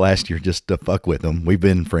going to do it last year just to fuck with them. We've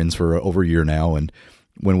been friends for over a year now. And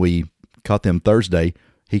when we caught them Thursday,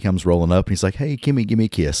 he comes rolling up and he's like, hey, Kimmy, give me a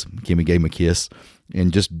kiss. Kimmy gave him a kiss.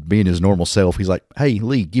 And just being his normal self, he's like, hey,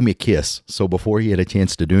 Lee, give me a kiss. So before he had a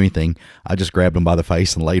chance to do anything, I just grabbed him by the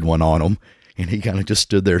face and laid one on him. And he kind of just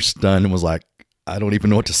stood there stunned and was like, I don't even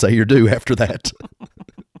know what to say or do after that.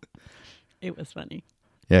 It was funny.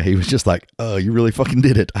 Yeah, he was just like, oh, you really fucking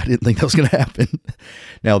did it. I didn't think that was going to happen.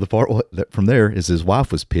 Now, the part from there is his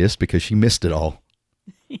wife was pissed because she missed it all.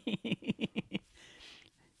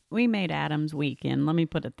 We made Adam's weekend. Let me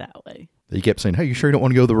put it that way. He kept saying, hey, you sure you don't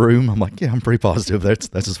want to go to the room? I'm like, yeah, I'm pretty positive. That's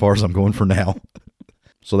as far as I'm going for now.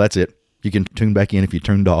 So that's it. You can tune back in if you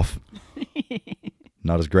tuned off.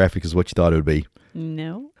 Not as graphic as what you thought it would be.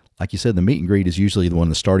 No. Like you said, the meet and greet is usually one of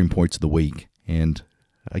the starting points of the week. And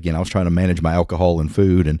again, I was trying to manage my alcohol and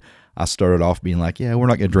food, and I started off being like, yeah, we're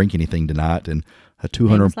not going to drink anything tonight. And a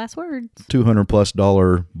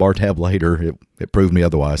 $200+ bar tab later, it proved me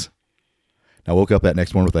otherwise. I woke up that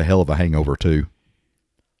next morning with a hell of a hangover too.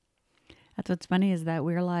 That's what's funny is that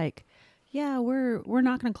we're like, yeah, we're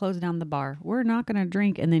not going to close down the bar. We're not going to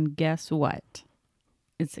drink. And then guess what?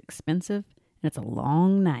 It's expensive and it's a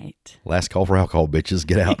long night. Last call for alcohol, bitches.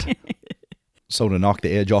 Get out. So to knock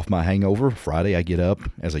the edge off my hangover, Friday I get up,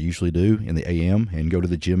 as I usually do, in the a.m. and go to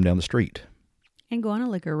the gym down the street. And go on a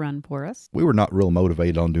liquor run for us. We were not real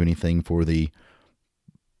motivated on doing anything for the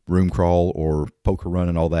room crawl or poker run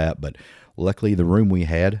and all that. But luckily, the room we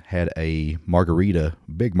had a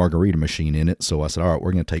big margarita machine in it. So I said, all right,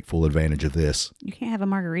 we're going to take full advantage of this. You can't have a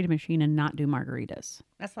margarita machine and not do margaritas.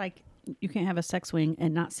 That's like you can't have a sex swing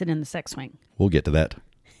and not sit in the sex swing. We'll get to that.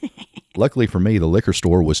 Luckily for me, the liquor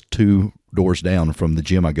store was 2 doors down from the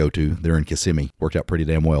gym I go to. They're in Kissimmee. Worked out pretty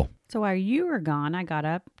damn well. So while you were gone, I got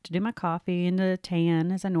up to do my coffee and to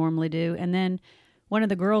tan as I normally do. And then one of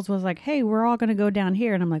the girls was like, hey, we're all going to go down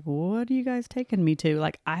here. And I'm like, what are you guys taking me to?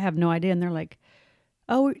 Like, I have no idea. And they're like,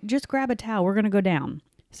 oh, just grab a towel. We're going to go down.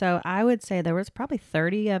 So I would say there was probably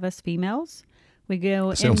 30 of us females. We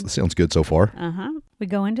go. Sounds good so far. We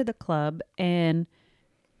go into the club, and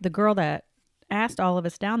the girl that asked all of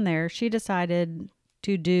us down there, she decided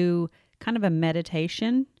to do kind of a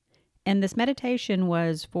meditation. And this meditation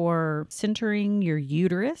was for centering your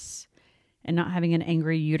uterus and not having an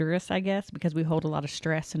angry uterus, I guess, because we hold a lot of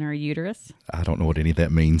stress in our uterus. I don't know what any of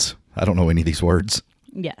that means. I don't know any of these words.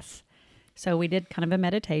 Yes. So we did kind of a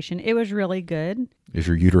meditation. It was really good. Is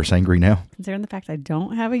your uterus angry now? Considering the fact I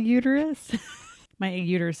don't have a uterus, my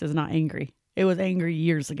uterus is not angry. It was angry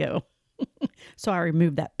years ago. So I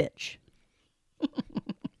removed that bitch.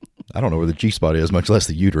 I don't know where the G-spot is, much less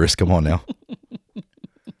the uterus. Come on now.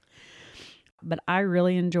 But I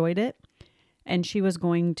really enjoyed it. And she was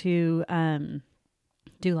going to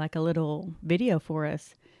do like a little video for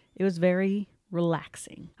us. It was very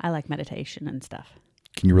relaxing. I like meditation and stuff.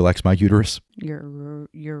 Can you relax my uterus? Eureka.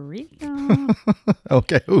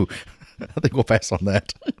 Okay. Ooh, I think we'll pass on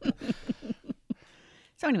that.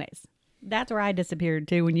 So anyways, that's where I disappeared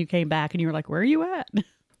to when you came back and you were like, where are you at?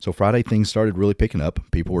 So Friday, things started really picking up.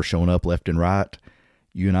 People were showing up left and right.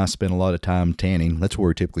 You and I spent a lot of time tanning. That's where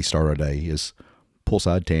we typically start our day, is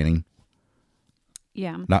poolside tanning.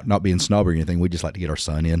 Yeah. Not being snob or anything. We just like to get our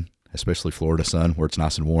sun in, especially Florida sun where it's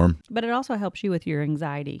nice and warm. But it also helps you with your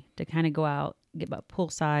anxiety to kind of go out, get about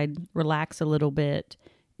poolside, relax a little bit,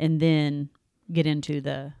 and then get into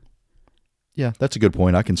the... Yeah, that's a good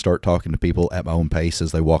point. I can start talking to people at my own pace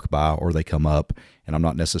as they walk by or they come up, and I'm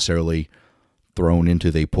not necessarily thrown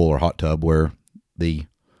into the pool or hot tub where the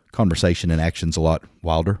conversation and action's a lot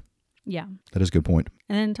wilder. Yeah. That is a good point.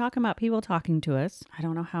 And then talking about people talking to us, I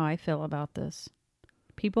don't know how I feel about this.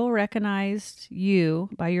 People recognized you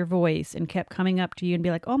by your voice and kept coming up to you and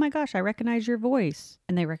be like, oh my gosh, I recognize your voice.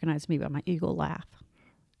 And they recognized me by my eagle laugh.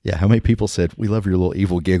 Yeah, how many people said, we love your little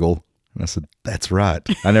evil giggle? And I said, that's right.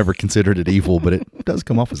 I never considered it evil, but it does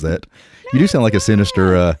come off as that. You do sound like a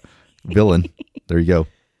sinister villain. There you go.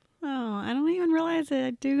 Oh, I don't even realize that I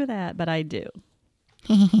do that, but I do.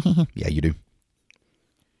 Yeah, you do.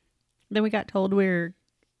 Then we got told we're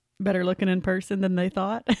better looking in person than they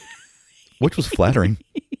thought. Which was flattering.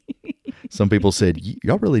 Some people said,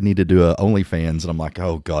 y'all really need to do a OnlyFans. And I'm like,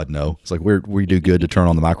 oh, God, no. It's like we do good to turn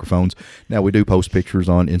on the microphones. Now, we do post pictures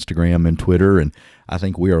on Instagram and Twitter. And I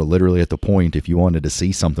think we are literally at the point, if you wanted to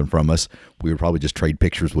see something from us, we would probably just trade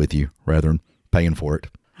pictures with you rather than paying for it.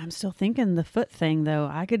 I'm still thinking the foot thing, though.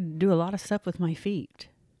 I could do a lot of stuff with my feet.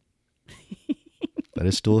 That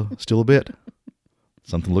is still a bit.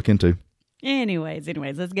 Something to look into. Anyways,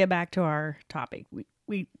 let's get back to our topic.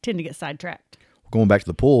 We tend to get sidetracked. Going back to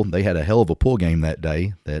the pool, they had a hell of a pool game that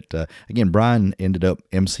day. That again, Brian ended up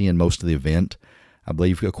emceeing most of the event. I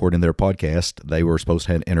believe, according to their podcast, they were supposed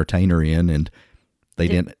to have an entertainer in, and they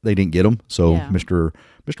didn't get them. So yeah. Mr.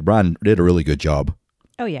 Brian did a really good job.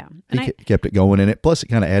 Oh yeah, and he kept it going in it. Plus, it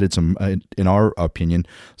kind of added some, in our opinion,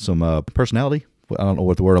 some personality. I don't know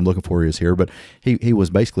what the word I'm looking for is here, but he was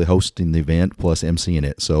basically hosting the event plus emceeing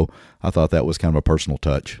it. So I thought that was kind of a personal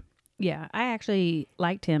touch. Yeah, I actually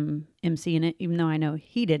liked him emceeing it, even though I know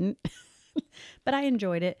he didn't. But I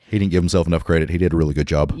enjoyed it. He didn't give himself enough credit. He did a really good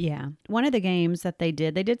job. Yeah. One of the games that they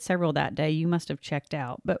did several that day. You must have checked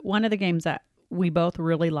out. But one of the games that we both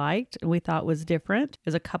really liked and we thought was different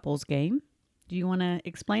is a couples game. Do you want to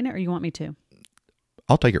explain it or you want me to?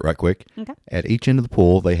 I'll take it right quick. Okay. At each end of the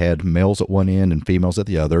pool, they had males at one end and females at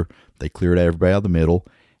the other. They cleared everybody out of the middle.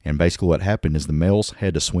 And basically what happened is the males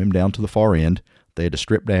had to swim down to the far end. They had to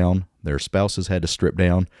strip down. Their spouses had to strip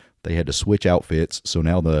down. They had to switch outfits. So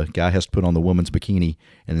now the guy has to put on the woman's bikini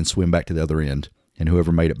and then swim back to the other end. And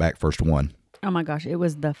whoever made it back first won. Oh my gosh, it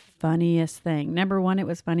was the funniest thing. Number one, it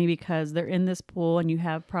was funny because they're in this pool and you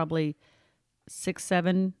have probably 6,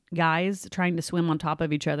 7 guys trying to swim on top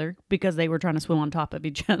of each other because they were trying to swim on top of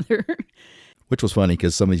each other. Which was funny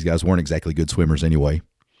because some of these guys weren't exactly good swimmers anyway.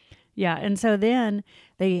 Yeah, and so then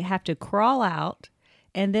they have to crawl out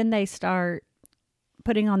and then they start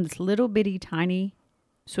putting on this little bitty tiny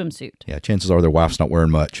swimsuit. Yeah, chances are their wife's not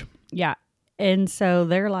wearing much. Yeah, and so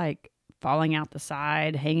they're like falling out the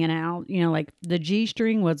side, hanging out. You know, like the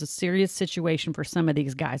G-string was a serious situation for some of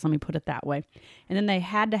these guys. Let me put it that way. And then they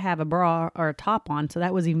had to have a bra or a top on, so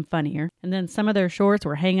that was even funnier. And then some of their shorts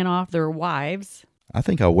were hanging off their wives. I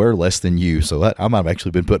think I wear less than you, so I might have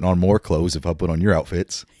actually been putting on more clothes if I put on your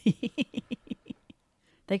outfits.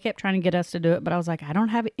 They kept trying to get us to do it, but I was like, I don't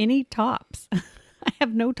have any tops. I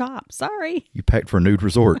have no tops. Sorry. You packed for a nude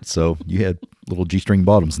resort, so you had little G-string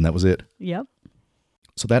bottoms, and that was it. Yep.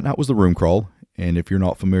 So that night was the room crawl, and if you're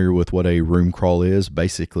not familiar with what a room crawl is,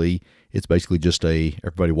 it's basically just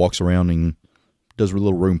everybody walks around and does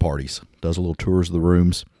little room parties, does a little tours of the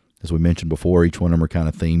rooms. As we mentioned before, each one of them are kind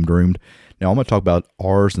of themed roomed. Now I'm going to talk about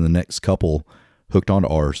ours and the next couple hooked onto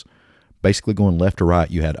ours. Basically going left to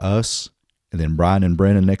right, you had us, and then Brian and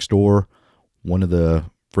Brennan next door, one of the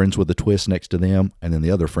friends with a twist next to them, and then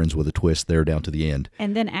the other friends with a twist there down to the end.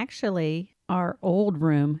 And then actually our old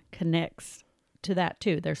room connects to that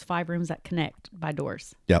too. There's 5 rooms that connect by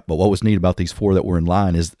doors. Yeah, but what was neat about these 4 that were in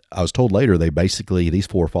line is I was told later these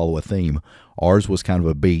 4 follow a theme. Ours was kind of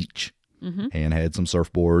a beach and had some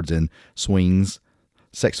surfboards and swings,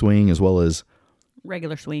 sex swing as well as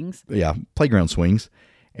regular swings. Yeah, playground swings.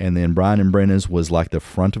 And then Brian and Brennan's was like the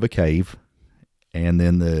front of a cave. And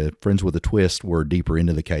then the friends with a twist were deeper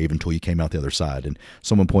into the cave until you came out the other side. And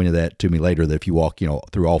someone pointed that to me later, that if you walk,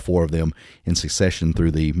 through all 4 of them in succession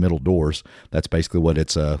through the middle doors, that's basically what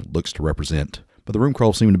it looks to represent. But the room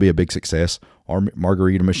crawl seemed to be a big success. Our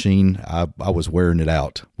margarita machine, I was wearing it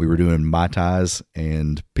out. We were doing Mai Tais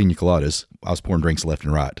and pina coladas. I was pouring drinks left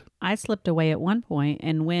and right. I slipped away at one point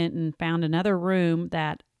and went and found another room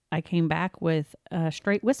that I came back with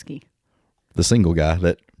straight whiskey. The single guy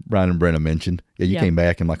that Brian and Brenna mentioned. Yeah, you came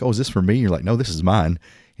back and like, oh, is this for me? You're like, no, this is mine.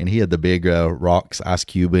 And he had the big rocks, ice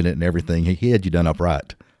cube in it and everything. He had you done up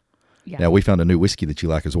right. Yeah. Now, we found a new whiskey that you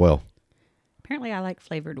like as well. Apparently, I like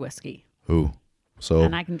flavored whiskey. Ooh. So,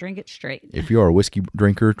 and I can drink it straight. If you are a whiskey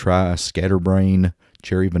drinker, try Scatterbrain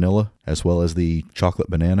Cherry Vanilla as well as the Chocolate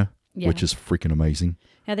Banana, which is freaking amazing.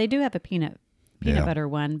 Yeah, they do have a peanut butter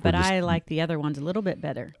one, but I like the other ones a little bit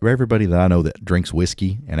better. Everybody that I know that drinks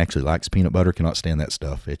whiskey and actually likes peanut butter cannot stand that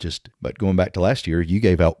stuff. But going back to last year, you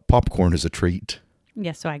gave out popcorn as a treat.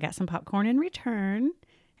 Yes, so I got some popcorn in return.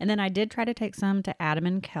 And then I did try to take some to Adam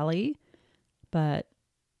and Kelly, but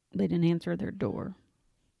they didn't answer their door.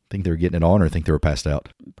 Think they were getting it on or think they were passed out?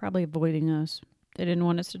 Probably avoiding us. They didn't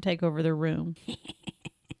want us to take over their room.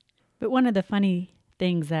 But one of the funny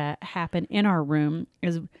things that happened in our room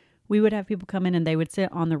is we would have people come in and they would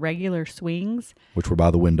sit on the regular swings. Which were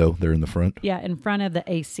by the window. They're in the front. Yeah, in front of the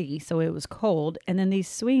AC. So it was cold. And then these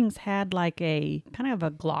swings had like a kind of a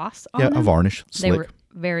gloss on them. Yeah, a varnish. Slick. They were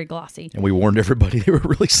very glossy. And we warned everybody they were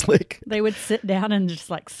really slick. They would sit down and just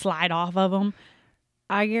like slide off of them.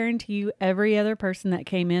 I guarantee you every other person that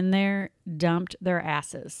came in there dumped their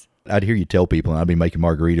asses. I'd hear you tell people, and I'd be making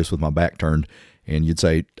margaritas with my back turned, and you'd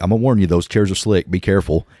say, I'm going to warn you, those chairs are slick, be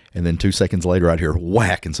careful. And then 2 seconds later, I'd hear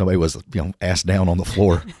whack, and somebody was, ass down on the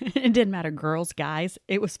floor. It didn't matter, girls, guys.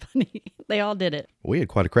 It was funny. They all did it. We had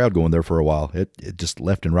quite a crowd going there for a while. It just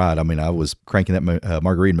left and right. I mean, I was cranking that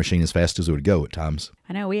margarita machine as fast as it would go at times.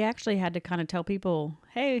 I know. We actually had to kind of tell people,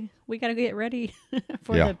 hey, we got to get ready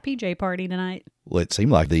for the PJ party tonight. Well, it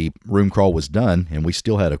seemed like the room crawl was done, and we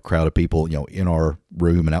still had a crowd of people, in our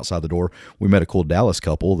room and outside the door. We met a cool Dallas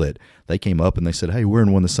couple that they came up and they said, hey, we're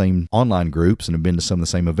in one of the same online groups and have been to some of the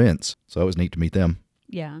same events. So it was neat to meet them.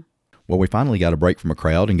 Yeah. Well, we finally got a break from a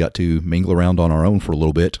crowd and got to mingle around on our own for a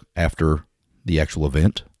little bit after the actual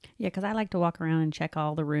event. Yeah, because I like to walk around and check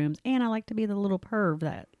all the rooms, and I like to be the little perv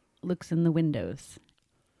that looks in the windows.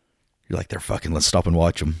 You're like, they're fucking, let's stop and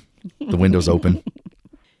watch them. The window's open.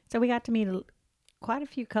 So we got to meet quite a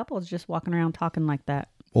few couples just walking around talking like that.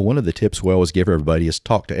 Well, one of the tips we always give everybody is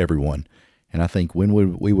talk to everyone. And I think when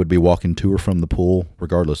we would be walking to or from the pool,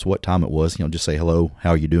 regardless of what time it was, just say hello,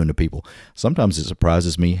 how are you doing to people. Sometimes it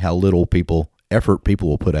surprises me how little effort people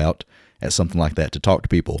will put out at something like that to talk to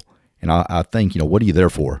people. And I think, what are you there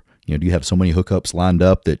for? Do you have so many hookups lined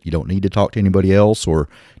up that you don't need to talk to anybody else, or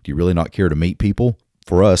do you really not care to meet people?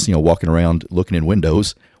 For us, walking around looking in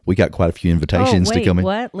windows, we got quite a few invitations to come in.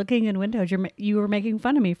 What? Looking in windows? You were making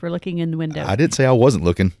fun of me for looking in the windows. I did say I wasn't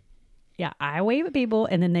looking. Yeah, I wave at people,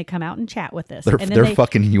 and then they come out and chat with us. They're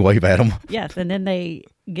fucking, and you wave at them. Yes, and then they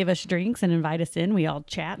give us drinks and invite us in. We all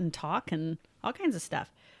chat and talk and all kinds of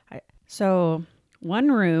stuff. So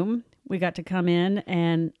one room, we got to come in,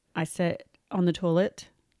 and I sat on the toilet.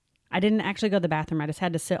 I didn't actually go to the bathroom. I just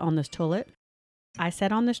had to sit on this toilet. I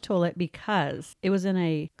sat on this toilet because it was in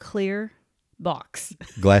a clear box.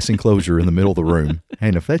 Glass enclosure in the middle of the room.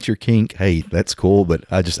 And if that's your kink, hey, that's cool, but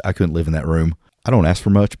I couldn't live in that room. I don't ask for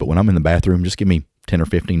much, but when I'm in the bathroom, just give me 10 or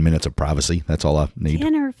 15 minutes of privacy. That's all I need.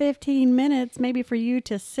 10 or 15 minutes maybe for you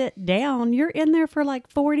to sit down. You're in there for like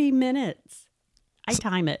 40 minutes. I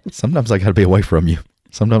time it. Sometimes I got to be away from you.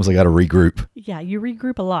 Sometimes I got to regroup. Yeah, you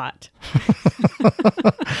regroup a lot.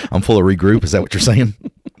 I'm full of regroup. Is that what you're saying?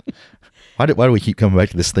 Why do we keep coming back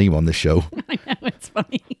to this theme on this show? I know, it's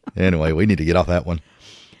funny. Anyway, we need to get off that one.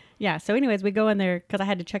 Yeah, so anyways, we go in there because I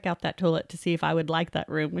had to check out that toilet to see if I would like that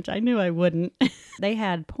room, which I knew I wouldn't. They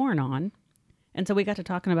had porn on, and so we got to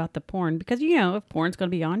talking about the porn because, you know, if porn's going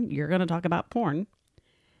to be on, you're going to talk about porn.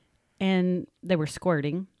 And they were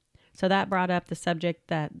squirting. So that brought up the subject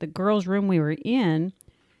that the girl's room we were in,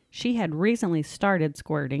 she had recently started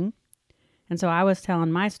squirting. And so I was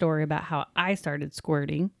telling my story about how I started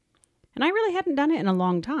squirting. And I really hadn't done it in a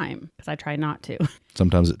long time because I try not to.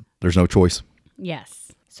 Sometimes there's no choice.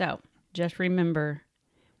 Yes. So just remember,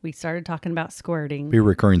 we started talking about squirting. Be a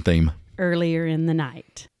recurring theme. Earlier in the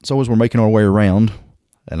night. So as we're making our way around,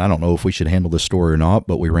 and I don't know if we should handle this story or not,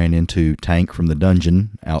 but we ran into Tank from the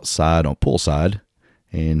dungeon outside on poolside.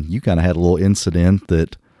 And you kind of had a little incident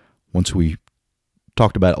that once we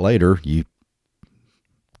talked about it later, you...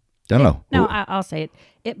 Don't know. No, I'll say it.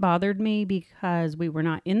 It bothered me because we were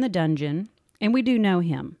not in the dungeon, and we do know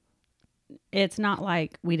him. It's not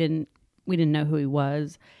like we didn't know who he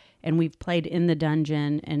was, and we've played in the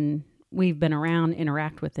dungeon, and we've been around,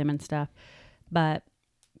 interact with him and stuff. But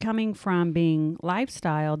coming from being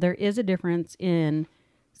lifestyle, there is a difference in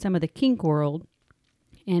some of the kink world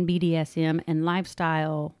and BDSM and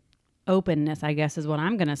lifestyle openness, I guess is what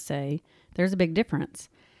I'm going to say. There's a big difference.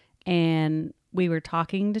 And we were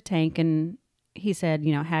talking to Tank, and he said,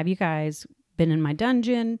 you know, have you guys been in my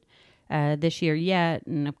dungeon this year yet?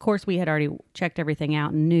 And of course, we had already checked everything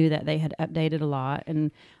out and knew that they had updated a lot.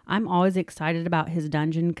 And I'm always excited about his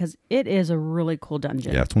dungeon because it is a really cool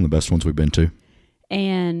dungeon. Yeah, it's one of the best ones we've been to.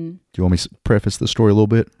 And do you want me to preface the story a little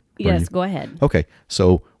bit? Yes, go ahead. Okay,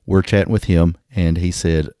 so we're chatting with him, and he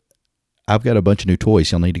said, I've got a bunch of new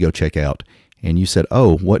toys you'll need to go check out. And you said,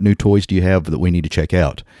 oh, what new toys do you have that we need to check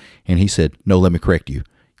out? And he said, no, let me correct you.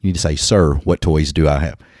 You need to say, sir, what toys do I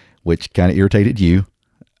have? Which kind of irritated you.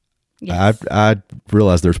 Yes. I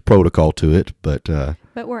realize there's protocol to it, but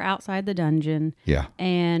we're outside the dungeon. Yeah.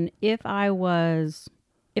 And if I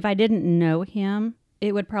didn't know him,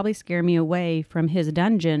 it would probably scare me away from his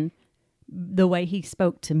dungeon the way he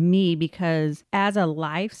spoke to me, because as a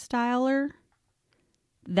lifestyler,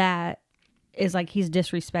 that is like he's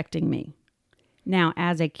disrespecting me. Now,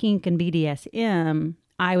 as a kink and BDSM,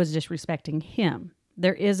 I was disrespecting him.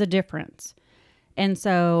 There is a difference. And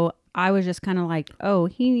so I was just kind of like, oh,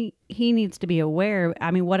 he needs to be aware. I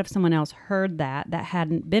mean, what if someone else heard that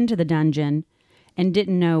hadn't been to the dungeon and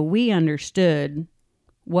didn't know we understood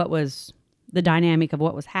what was the dynamic of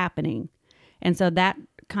what was happening? And so that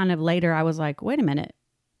kind of later I was like, wait a minute.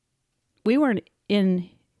 We weren't in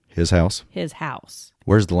his house.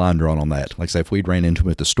 Where's the line drawn on that? Like, say, if we'd ran into him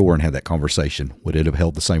at the store and had that conversation, would it have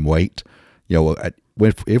held the same weight? You know,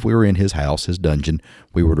 if we were in his house, his dungeon,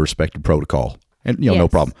 we would have respected protocol. And, you know, no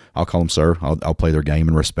problem. I'll call him sir. I'll play their game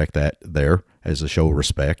and respect that there as a show of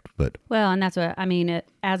respect. But well, and that's what I mean.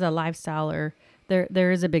 As a lifestyler,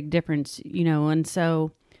 there is a big difference, you know. And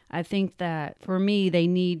so I think that for me, they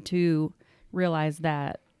need to realize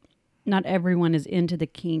that not everyone is into the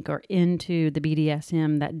kink or into the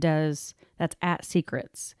BDSM that's at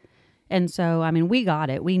Secrets. And so, I mean, we got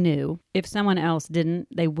it. We knew. If someone else didn't,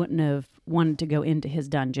 they wouldn't have wanted to go into his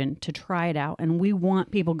dungeon to try it out. And we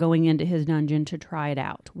want people going into his dungeon to try it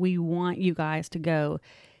out. We want you guys to go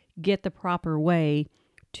get the proper way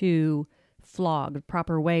to flog, the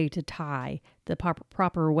proper way to tie, the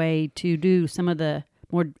proper way to do some of the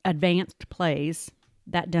more advanced plays.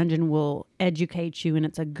 That dungeon will educate you, and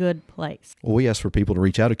it's a good place. Well, we ask for people to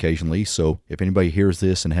reach out occasionally. So if anybody hears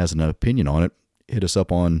this and has an opinion on it, hit us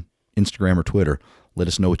up on Instagram or Twitter. Let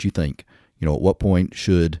us know what you think. You know, at what point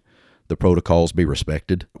should the protocols be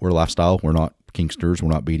respected? We're lifestyle. We're not kinksters. We're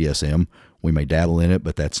not BDSM. We may dabble in it,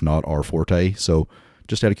 but that's not our forte. So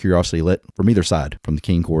just out of curiosity, from either side, from the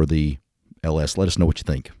kink or the LS, let us know what you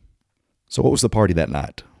think. So what was the party that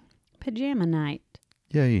night? Pajama night.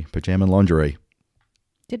 Yay, pajama and lingerie.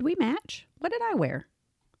 Did we match? What did I wear?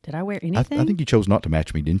 Did I wear anything? I think you chose not to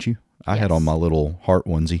match me, didn't you? I had on my little heart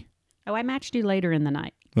onesie. Oh, I matched you later in the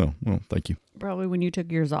night. Oh, well, thank you. Probably when you took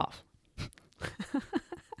yours off.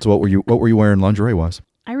 So what were you wearing lingerie-wise?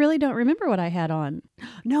 I really don't remember what I had on.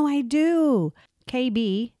 No, I do.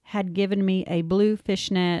 KB had given me a blue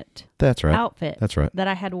fishnet outfit. That's right. That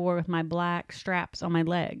I had wore with my black straps on my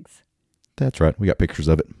legs. That's right. We got pictures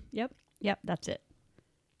of it. Yep, that's it.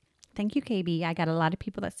 thank you, KB. I got a lot of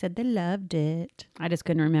people that said they loved it. I just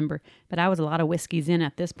couldn't remember. But I was a lot of whiskeys in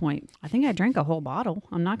at this point. I think I drank a whole bottle.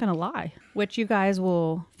 I'm not going to lie. Which you guys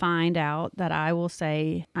will find out that I will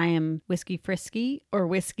say I am whiskey frisky or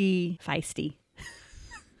whiskey feisty.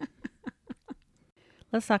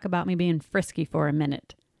 Let's talk about me being frisky for a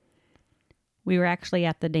minute. We were actually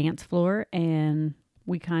at the dance floor and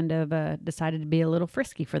we kind of decided to be a little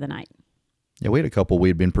frisky for the night. Yeah, we had a couple we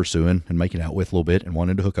had been pursuing and making out with a little bit and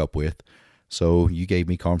wanted to hook up with. So you gave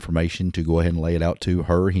me confirmation to go ahead and lay it out to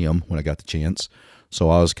her or him when I got the chance.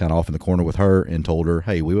 So I was kind of off in the corner with her and told her,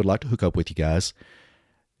 hey, we would like to hook up with you guys.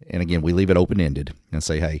 And again, we leave it open-ended and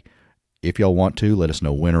say, hey, if y'all want to, let us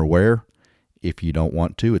know when or where. If you don't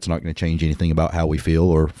want to, it's not going to change anything about how we feel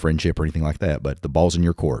or friendship or anything like that. But the ball's in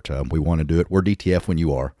your court. We want to do it. We're DTF when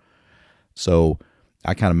you are. So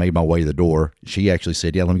I kind of made my way to the door. She actually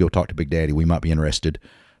said, yeah, let me go talk to Big Daddy. We might be interested.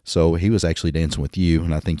 So he was actually dancing with you.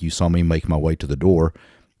 And I think you saw me make my way to the door.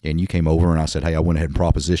 And you came over and I said, hey, I went ahead and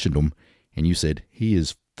propositioned him. And you said, he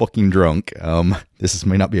is fucking drunk. This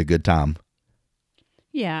may not be a good time.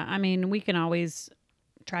 Yeah, I mean, we can always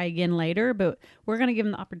try again later, but we're going to give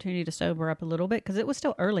him the opportunity to sober up a little bit because it was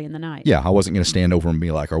still early in the night. Yeah, I wasn't going to stand over and be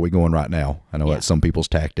like, are we going right now? I know that's some people's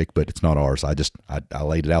tactic, but it's not ours. I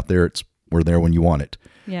laid it out there. We're there when you want it.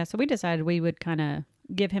 Yeah, so we decided we would kind of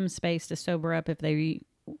give him space to sober up if they,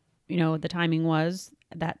 the timing was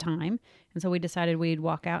that time. And so we decided we'd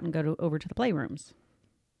walk out and go over to the playrooms.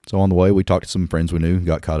 So on the way, we talked to some friends we knew,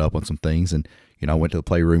 got caught up on some things, and, I went to the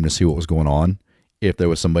playroom to see what was going on, if there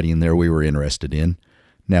was somebody in there we were interested in.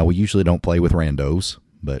 Now, we usually don't play with randos,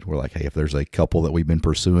 but we're like, hey, if there's a couple that we've been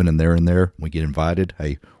pursuing and they're in there, we get invited,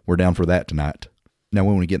 hey, we're down for that tonight. Now,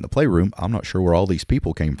 when we get in the playroom, I'm not sure where all these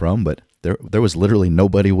people came from, but there was literally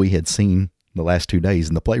nobody we had seen the last 2 days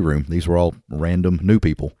in the playroom. These were all random new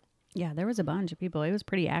people. Yeah, there was a bunch of people. It was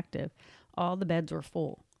pretty active. All the beds were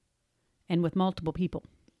full and with multiple people.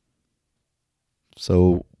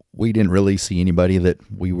 So we didn't really see anybody that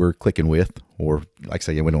we were clicking with, or like I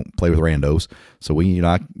say, we don't play with randos. So you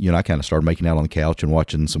and I kind of started making out on the couch and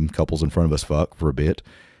watching some couples in front of us fuck for a bit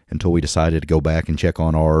until we decided to go back and check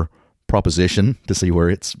on our proposition to see where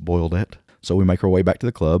it's boiled at. So we make our way back to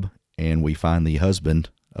the club and we find the husband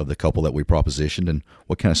of the couple that we propositioned. And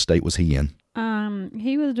what kind of state was he in?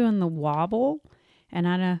 He was doing the wobble,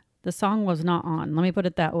 and the song was not on. Let me put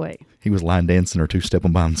it that way. He was line dancing or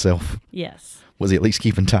two-stepping by himself. Yes. Was he at least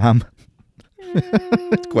keeping time?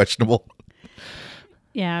 It's questionable.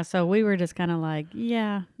 Yeah, so we were just kind of like,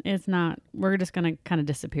 yeah, it's not, we're just going to kind of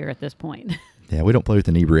disappear at this point. Yeah, we don't play with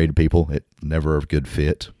inebriated people. It's never a good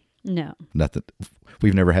fit. No. Nothing.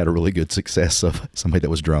 We've never had a really good success of somebody that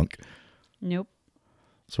was drunk. Nope.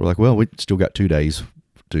 So we're like, well, we still got 2 days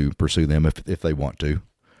to pursue them if they want to.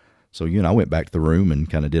 So you and I went back to the room and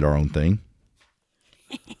kind of did our own thing.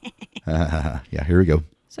 Yeah, here we go.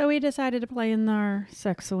 So we decided to play in our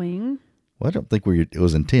sex swing. Well, I don't think it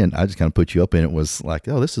was intent. I just kind of put you up in it. Was like,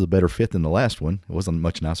 oh, this is a better fit than the last one. It wasn't a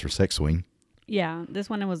much nicer sex swing. Yeah, this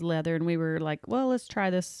one was leather, and we were like, well, let's try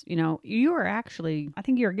this. You were actually, I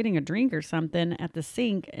think you were getting a drink or something at the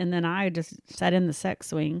sink, and then I just sat in the sex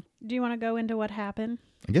swing. Do you want to go into what happened?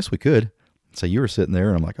 I guess we could. So you were sitting there,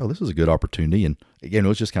 and I'm like, oh, this is a good opportunity. And again, it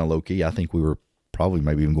was just kind of low key. I think we were probably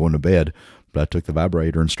maybe even going to bed, but I took the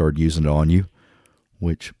vibrator and started using it on you,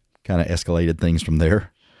 which kind of escalated things from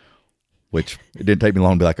there, which it didn't take me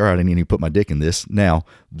long to be like, all right, I need to put my dick in this. Now,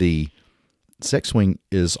 the sex swing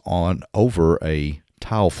is on over a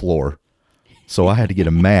tile floor, so I had to get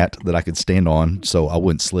a mat that I could stand on so I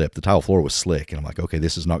wouldn't slip. The tile floor was slick, and I'm like, okay,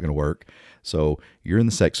 this is not going to work. So you're in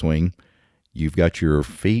the sex swing. You've got your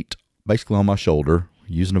feet basically on my shoulder,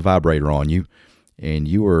 using a vibrator on you, and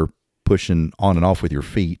you were pushing on and off with your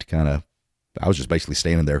feet, kind of. I was just basically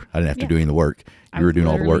standing there. I didn't have to do any of the work. You were doing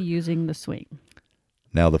all the work. Using the swing.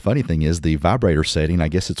 Now, the funny thing is the vibrator setting, I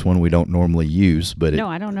guess it's one we don't normally use, but no,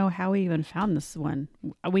 I don't know how we even found this one.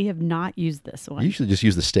 We have not used this one. You usually just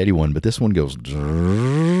use the steady one, but this one goes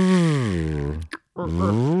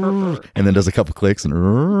and then does a couple clicks and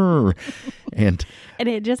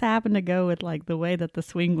it just happened to go with like the way that the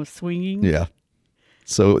swing was swinging. Yeah.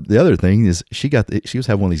 So the other thing is she was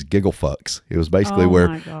having one of these giggle fucks. It was basically where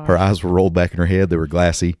her eyes were rolled back in her head. They were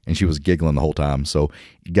glassy and she was giggling the whole time. So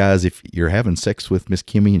guys, if you're having sex with Miss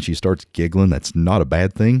Kimmy and she starts giggling, that's not a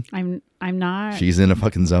bad thing. I'm not. She's in a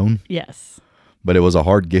fucking zone. Yes. But it was a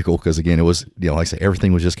hard giggle because, again, it was, like I said,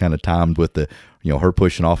 everything was just kind of timed with the, her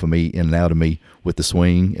pushing off of me in and out of me with the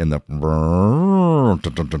swing and the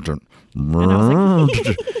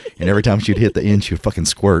and every time she'd hit the end, she would fucking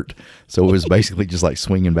squirt. So it was basically just like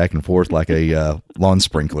swinging back and forth like a lawn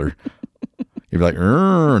sprinkler. You'd be like,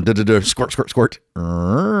 squirt, squirt, squirt.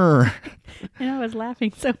 And I was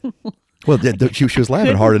laughing so Well, she was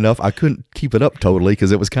laughing hard enough. I couldn't keep it up totally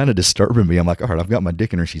because it was kind of disturbing me. I'm like, all right, I've got my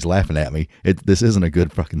dick in her. She's laughing at me. This isn't a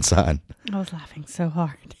good fucking sign. I was laughing so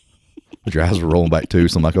hard. But your eyes were rolling back too.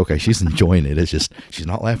 So I'm like, okay, she's enjoying it. It's just, she's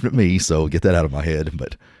not laughing at me. So get that out of my head.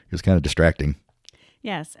 But it was kind of distracting.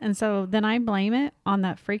 Yes. And so then I blame it on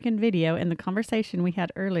that freaking video and the conversation we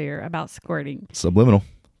had earlier about squirting. Subliminal.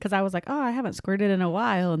 Because I was like, oh, I haven't squirted in a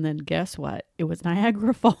while. And then guess what? It was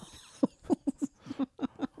Niagara Falls.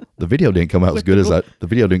 The video didn't come out as good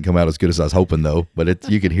as I was hoping though. But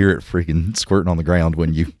you could hear it freaking squirting on the ground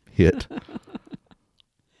when you hit.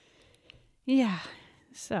 Yeah.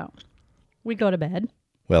 So we go to bed.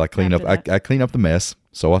 Well, I clean up the mess.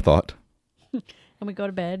 So I thought. And we go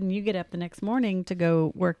to bed and you get up the next morning to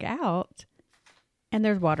go work out and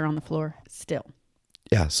there's water on the floor still.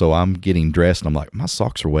 Yeah, so I'm getting dressed and I'm like, my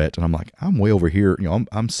socks are wet. And I'm like, I'm way over here.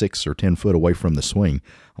 I'm 6 or 10 foot away from the swing.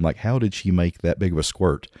 I'm like, how did she make that big of a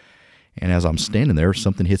squirt? And as I'm standing there,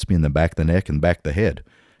 something hits me in the back of the neck and back of the head.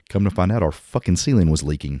 Come to find out our fucking ceiling was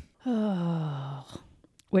leaking.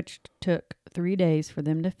 Which took 3 days for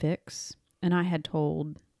them to fix. And I had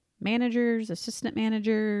told managers, assistant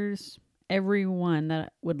managers, everyone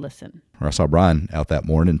that would listen. I saw Brian out that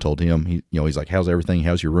morning and told him, he's like, how's everything?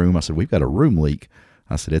 How's your room? I said, we've got a room leak.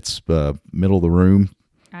 I said, it's middle of the room,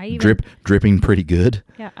 dripping pretty good.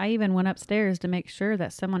 Yeah, I even went upstairs to make sure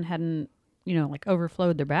that someone hadn't,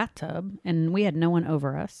 overflowed their bathtub, and we had no one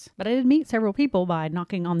over us. But I did meet several people by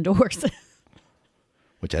knocking on doors.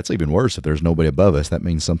 Which that's even worse. If there's nobody above us, that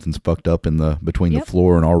means something's fucked up between the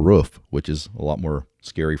floor and our roof, which is a lot more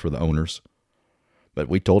scary for the owners. But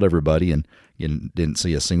we told everybody and didn't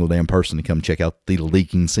see a single damn person to come check out the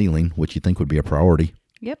leaking ceiling, which you think would be a priority.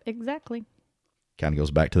 Yep, exactly. Kind of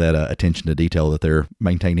goes back to that attention to detail that they're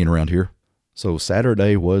maintaining around here. So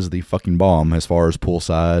Saturday was the fucking bomb as far as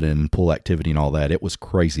poolside and pool activity and all that. It was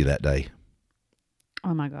crazy that day.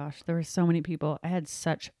 Oh my gosh, there were so many people. I had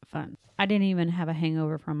such fun. I didn't even have a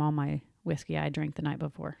hangover from all my whiskey I drank the night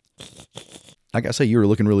before. Like I say, you were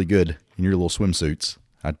looking really good in your little swimsuits.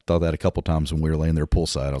 I thought that a couple times when we were laying there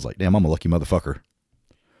poolside. I was like, damn, I'm a lucky motherfucker.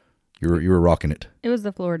 You were rocking it. It was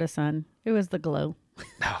the Florida sun. It was the glow.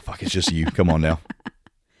 Oh, fuck, it's just you. Come on now.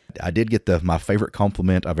 I did get my favorite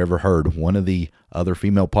compliment I've ever heard. One of the other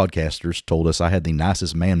female podcasters told us I had the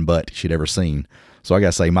nicest man butt she'd ever seen. So I got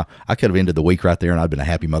to say, I could have ended the week right there and I'd been a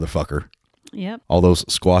happy motherfucker. Yep. All those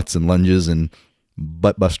squats and lunges and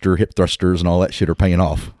butt buster, hip thrusters and all that shit are paying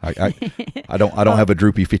off. I don't have a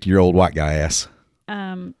droopy 50-year-old white guy ass.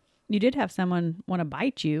 You did have someone want to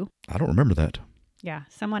bite you. I don't remember that. Yeah.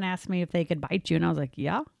 Someone asked me if they could bite you and I was like,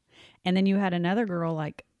 yeah. And then you had another girl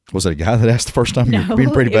like, was it a guy that asked the first time? No, you were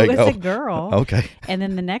being pretty big. It was a girl. Okay. And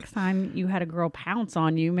then the next time you had a girl pounce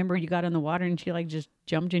on you. Remember you got in the water and she like just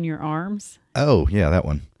jumped in your arms? Oh, yeah, that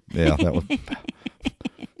one. Yeah, that one.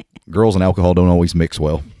 Girls and alcohol don't always mix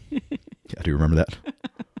well. Yeah, I do remember that.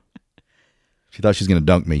 She thought she was going to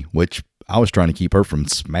dunk me, which I was trying to keep her from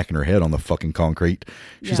smacking her head on the fucking concrete.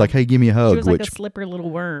 She's like, hey, give me a hug. She was like a slippery little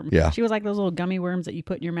worm. Yeah. She was like those little gummy worms that you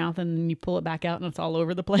put in your mouth and then you pull it back out and it's all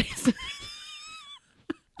over the place.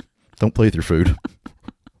 Don't play with your food.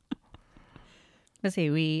 Let's see.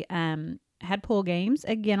 We had pool games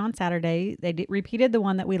again on Saturday. They repeated the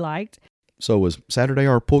one that we liked. So was Saturday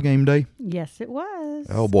our pool game day? Yes, it was.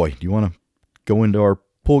 Oh, boy. Do you want to go into our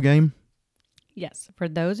pool game? Yes. For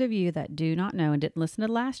those of you that do not know and didn't listen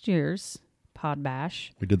to last year's Pod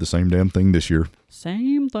Bash. We did the same damn thing this year.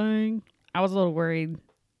 Same thing. I was a little worried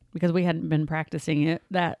because we hadn't been practicing it.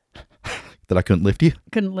 That I couldn't lift you?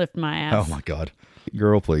 Couldn't lift my ass. Oh, my God.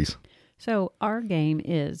 Girl, please. So our game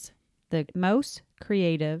is the most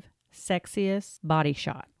creative, sexiest body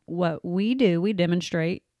shot. What we do, we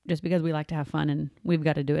demonstrate, just because we like to have fun and we've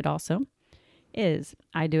got to do it also, is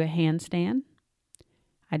I do a handstand,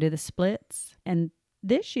 I do the splits, and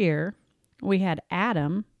this year we had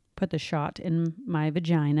Adam put the shot in my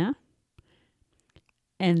vagina,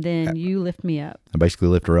 and then you lift me up. I basically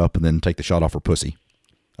lift her up and then take the shot off her pussy.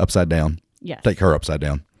 Upside down. Yes. Take her upside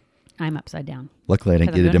down. I'm upside down. Luckily, I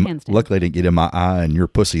didn't get in my eye and your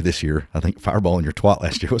pussy this year. I think fireball in your twat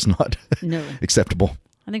last year was not acceptable.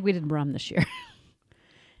 I think we did rum this year.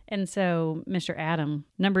 And so Mr. Adam,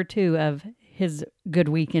 number 2 of his good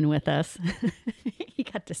weekend with us, he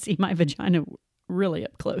got to see my vagina really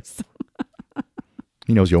up close.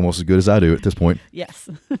 He knows you almost as good as I do at this point. Yes.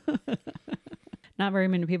 Not very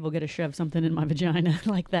many people get to shove something in my vagina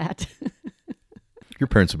like that. Your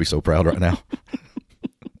parents would be so proud right now.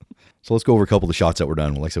 So let's go over a couple of the shots that were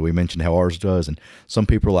done. Like I said, we mentioned how ours does, and some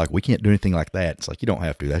people are like, we can't do anything like that. It's like, you don't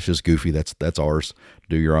have to. That's just goofy. That's ours.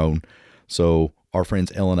 Do your own. So our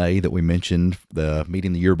friends L&A that we mentioned, the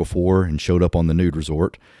meeting the year before and showed up on the nude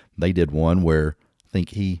resort, they did one where I think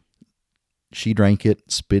she drank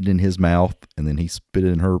it, spit it in his mouth, and then he spit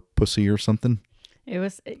it in her pussy or something. It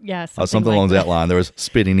was, yeah, something like along that line. There was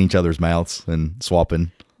spitting in each other's mouths and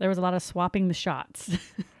swapping. There was a lot of swapping the shots.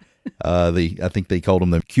 I think they called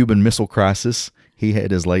him the Cuban Missile Crisis. He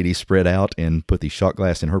had his lady spread out and put the shot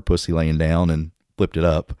glass in her pussy laying down and flipped it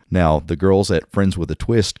up. Now, the girls at Friends with a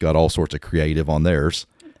Twist got all sorts of creative on theirs.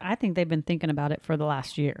 I think they've been thinking about it for the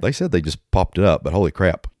last year. They said they just popped it up, but holy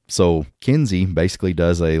crap. So Kinsey basically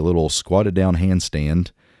does a little squatted down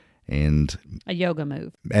handstand and a yoga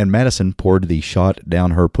move. And Madison poured the shot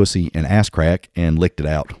down her pussy and ass crack and licked it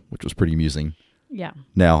out, which was pretty amusing. Yeah.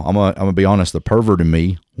 Now, I'm gonna be honest, the pervert in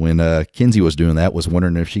me, when Kinsey was doing that, was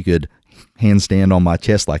wondering if she could handstand on my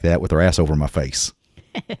chest like that with her ass over my face.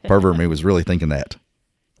 Pervert in me was really thinking that.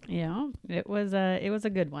 Yeah, it was a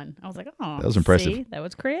good one. I was like, oh, that was impressive. See, that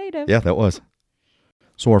was creative. Yeah, that was.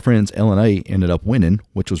 So our friends L&A ended up winning,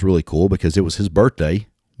 which was really cool because it was his birthday,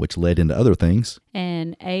 which led into other things.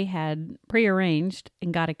 And A had prearranged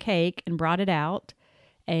and got a cake and brought it out,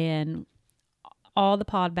 and all the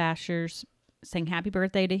pod bashers sang happy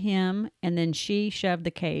birthday to him, and then she shoved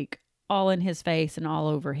the cake all in his face and all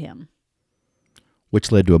over him.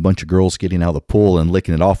 Which led to a bunch of girls getting out of the pool and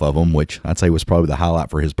licking it off of him, which I'd say was probably the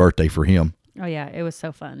highlight for his birthday for him. Oh, yeah, it was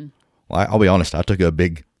so fun. Well, I'll be honest, I took a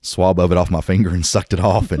big swab of it off my finger and sucked it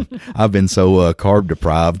off, and I've been so carb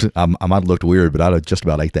deprived, I might have looked weird, but I'd have just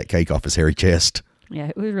about ate that cake off his hairy chest. Yeah,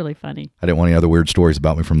 it was really funny. I didn't want any other weird stories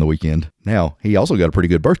about me from the weekend. Now, he also got a pretty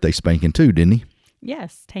good birthday spanking too, didn't he?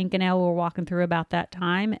 Yes, Tank and Elle were walking through about that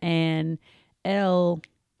time, and Elle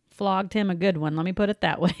flogged him a good one. Let me put it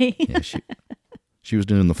that way. Yeah, she was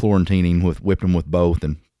doing the Florentining with whipping with both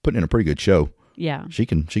and putting in a pretty good show. Yeah, she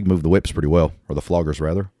can move the whips pretty well, or the floggers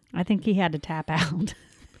rather. I think he had to tap out.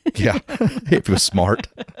 Yeah, if he was smart.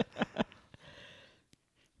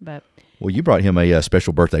 But well, you brought him a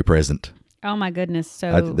special birthday present. Oh my goodness!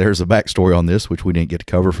 So there's a backstory on this, which we didn't get to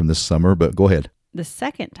cover from this summer, but go ahead. The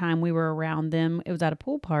second time we were around them, it was at a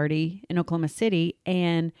pool party in Oklahoma City,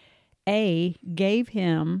 and A gave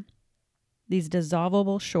him these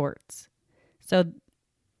dissolvable shorts. So,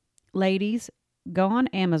 ladies, go on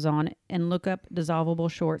Amazon and look up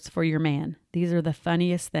dissolvable shorts for your man. These are the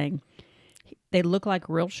funniest thing. They look like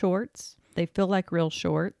real shorts. They feel like real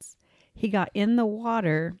shorts. He got in the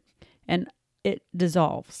water, and it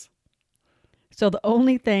dissolves. So the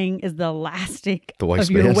only thing is the elastic of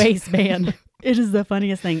your waistband. It is the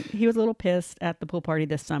funniest thing. He was a little pissed at the pool party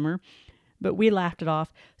this summer, but we laughed it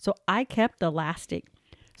off. So I kept the elastic.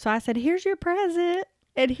 So I said, here's your present.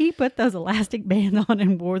 And he put those elastic bands on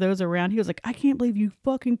and wore those around. He was like, I can't believe you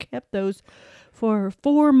fucking kept those for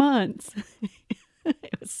 4 months.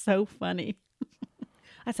 It was so funny.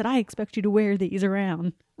 I said, I expect you to wear these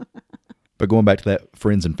around. But going back to that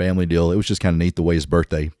friends and family deal, it was just kind of neat the way his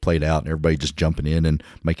birthday played out and everybody just jumping in and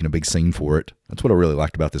making a big scene for it. That's what I really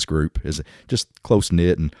liked about this group, is just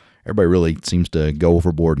close-knit, and everybody really seems to go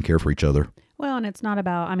overboard and care for each other. Well, and it's not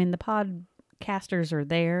about, the podcasters are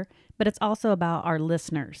there, but it's also about our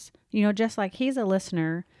listeners. Just like he's a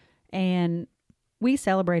listener, and we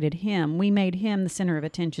celebrated him. We made him the center of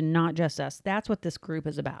attention, not just us. That's what this group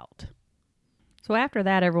is about. So after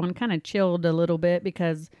that, everyone kind of chilled a little bit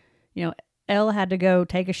because, Elle had to go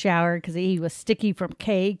take a shower because he was sticky from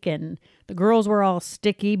cake, and the girls were all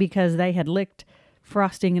sticky because they had licked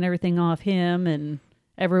frosting and everything off him and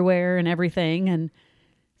everywhere and everything. And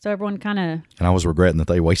so everyone kind of... And I was regretting that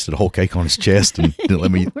they wasted a whole cake on his chest and didn't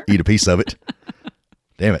let me eat a piece of it.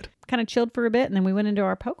 Damn it. Kind of chilled for a bit, and then we went into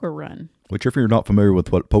our poker run. Which, if you're not familiar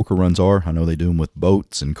with what poker runs are, I know they do them with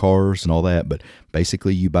boats and cars and all that, but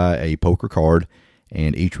basically you buy a poker card,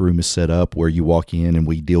 and each room is set up where you walk in and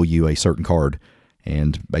we deal you a certain card,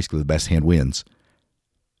 and basically the best hand wins.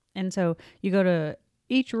 And so you go to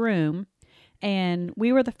each room, and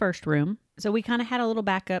we were the first room. So we kind of had a little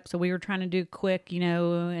backup. So we were trying to do quick,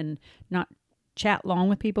 and not chat long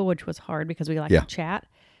with people, which was hard because we like to chat.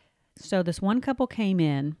 So this one couple came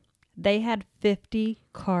in. They had 50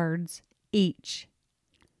 cards each.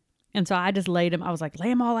 And so I just laid them. I was like, lay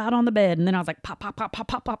them all out on the bed. And then I was like, pop, pop, pop, pop,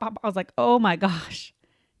 pop, pop, pop. I was like, oh my gosh.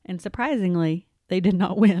 And surprisingly, they did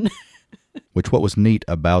not win. Which, what was neat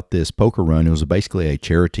about this poker run, it was basically a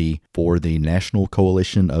charity for the National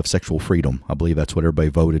Coalition of Sexual Freedom. I believe that's what everybody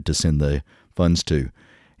voted to send the funds to.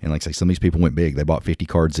 And like I say, some of these people went big. They bought 50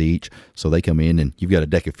 cards each. So they come in and you've got a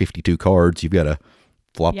deck of 52 cards. You've got to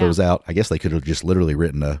flop Yeah. those out. I guess they could have just literally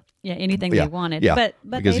written anything Yeah, they wanted. yeah, But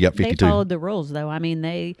because they, you got they 52. followed the rules, though. I mean,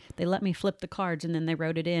 they let me flip the cards, and then they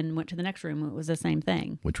wrote it in and went to the next room. It was the same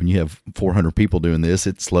thing. which when you have 400 people doing this,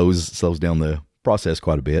 it slows down the process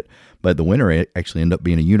quite a bit. But the winner actually ended up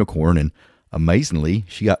being a unicorn, and amazingly,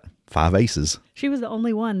 she got 5 aces. She was the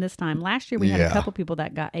only one this time. Last year, we had Yeah. a couple people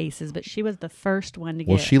that got aces, but she was the first one to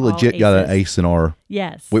Well, get she all legit got an aces. ace in our.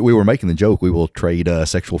 Yes. We were making the joke, we will trade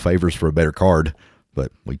sexual favors for a better card,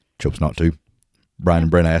 but we chose not to. Brian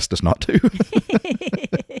and Brent asked us not to.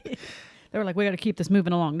 They were like, we got to keep this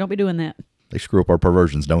moving along. Don't be doing that. They screw up our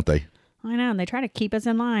perversions, don't they? I know. And they try to keep us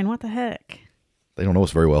in line. What the heck? They don't know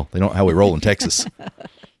us very well. They don't know how we roll in Texas.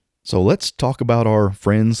 So let's talk about our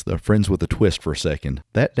friends, the Friends with a Twist, for a second.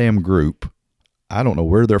 That damn group, I don't know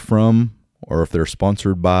where they're from or if they're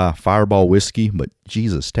sponsored by Fireball Whiskey, but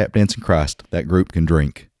Jesus, tap dancing Christ, that group can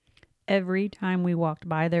drink. Every time we walked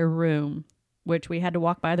by their room, which we had to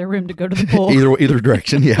walk by their room to go to the pool. Either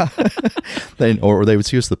direction, yeah. Or they would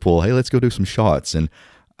see us at the pool. Hey, let's go do some shots. And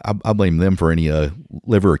I blame them for any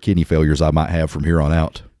liver or kidney failures I might have from here on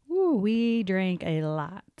out. Ooh, we drank a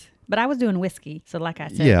lot. But I was doing whiskey. So like I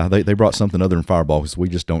said. Yeah, they brought something other than Fireball because we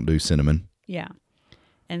just don't do cinnamon. Yeah.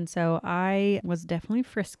 And so I was definitely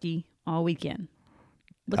frisky all weekend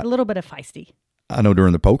with a little bit of feisty. I know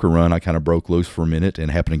during the poker run, I kind of broke loose for a minute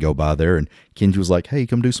and happened to go by there. And Kenji was like, hey,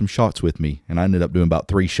 come do some shots with me. And I ended up doing about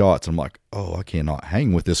 3 shots. I'm like, oh, I cannot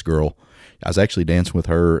hang with this girl. I was actually dancing with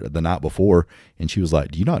her the night before. And she was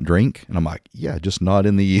like, do you not drink? And I'm like, yeah, just not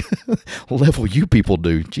in the level you people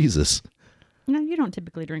do. Jesus. No, you don't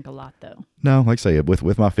typically drink a lot, though. No, like I say,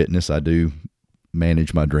 with my fitness, I do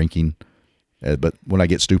manage my drinking. But when I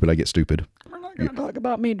get stupid, I get stupid. We're not going to talk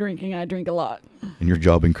about me drinking. I drink a lot. And your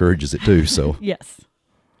job encourages it too. So Yes.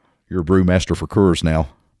 you're a brewmaster for Coors now.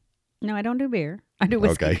 No, I don't do beer. I do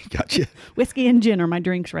whiskey. Okay, gotcha. Whiskey and gin are my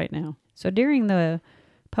drinks right now. So during the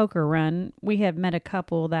poker run, we have met a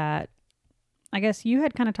couple that I guess you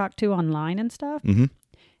had kind of talked to online and stuff. Mm-hmm.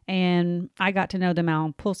 And I got to know them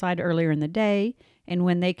out poolside earlier in the day. And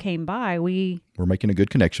when they came by, We're making a good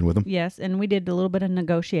connection with them. yes, and we did a little bit of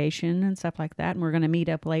negotiation and stuff like that. And we're going to meet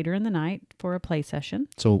up later in the night for a play session.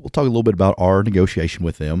 So we'll talk a little bit about our negotiation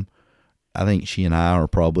with them. I think she and I are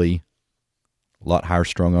probably a lot higher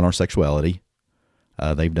strung on our sexuality.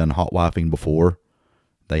 They've done hot wifing before.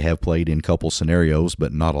 They have played in couple scenarios,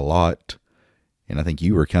 but not a lot. And I think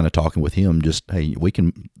you were kind of talking with him just, hey,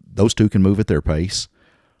 those two can move at their pace.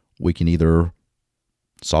 We can either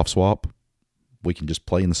soft swap. We can just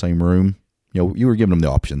play in the same room. You know, you were giving them the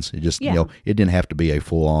options. It just, Yeah. it didn't have to be a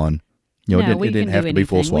full on, it didn't have to be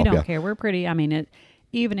full swap. We don't Yeah. care. We're pretty,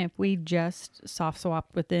 even if we just soft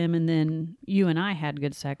swapped with them and then you and I had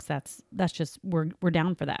good sex, that's just, we're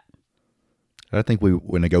down for that. I think we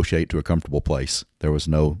would negotiate to a comfortable place. There was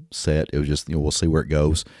no set. It was just, we'll see where it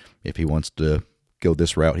goes. If he wants to go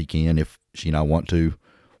this route, he can. If she and I want to,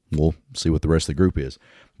 we'll see what the rest of the group is.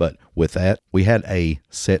 But with that, we had a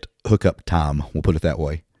set hookup time. We'll put it that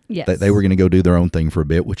way. Yes. They were going to go do their own thing for a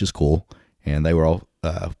bit, which is cool. And they were all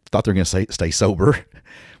thought they were going to stay sober,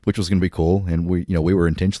 which was going to be cool. And we were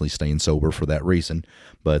intentionally staying sober for that reason.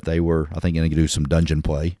 But they were, I think, going to do some dungeon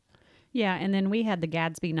play. Yeah, and then we had the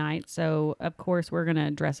Gadsby night, so of course we're going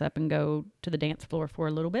to dress up and go to the dance floor for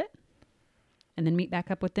a little bit and then meet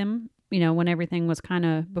back up with them, when everything was kind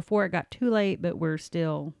of before it got too late, but we're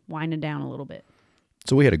still winding down a little bit.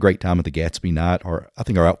 So we had a great time at the Gatsby night. I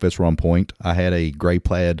think our outfits were on point. I had a gray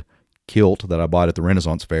plaid kilt that I bought at the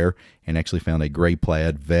Renaissance Fair and actually found a gray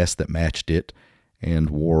plaid vest that matched it and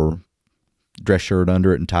wore dress shirt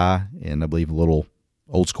under it and tie and I believe a little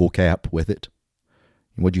old school cap with it.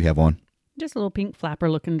 What'd you have on? Just a little pink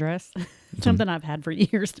flapper looking dress. Something I've had for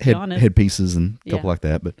years, to be honest. Headpieces and a couple like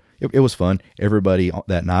that. But it was fun. Everybody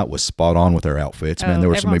that night was spot on with their outfits. Man, there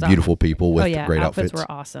were so many beautiful people with great outfits.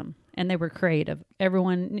 Were awesome. And they were creative.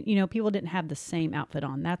 Everyone, people didn't have the same outfit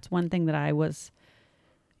on. That's one thing that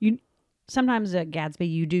sometimes at Gadsby,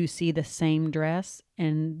 you do see the same dress.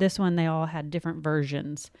 And this one, they all had different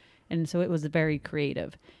versions. And so it was very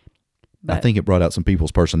creative. But I think it brought out some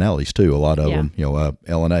people's personalities too. A lot of them,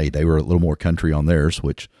 L&A, they were a little more country on theirs,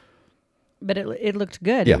 but it looked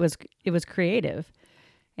good. Yeah. It was creative.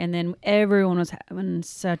 And then everyone was having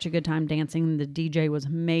such a good time dancing. The DJ was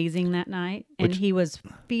amazing that night, and he was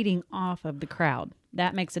feeding off of the crowd.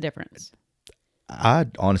 That makes a difference. I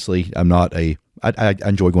honestly, I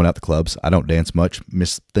enjoy going out to clubs. I don't dance much.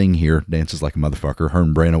 Miss Thing here dances like a motherfucker. Her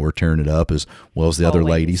and Brenna were tearing it up as well as the other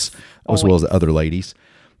ladies,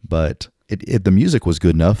 But the music was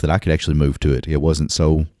good enough that I could actually move to it. It wasn't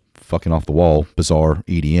so fucking off the wall, bizarre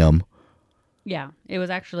EDM. Yeah, it was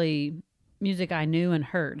actually music I knew and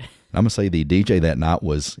heard. I'm going to say the DJ that night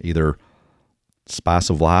was either Spice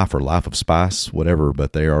of Life or Life of Spice, whatever,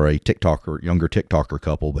 but they are a younger TikToker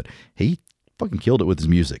couple, but he fucking killed it with his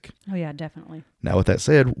music. Oh, yeah, definitely. Now, with that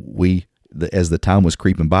said, as the time was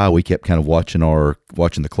creeping by, we kept kind of watching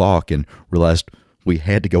the clock and realized we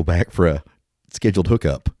had to go back for a scheduled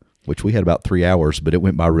hookup, which we had about 3 hours, but it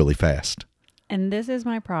went by really fast. And this is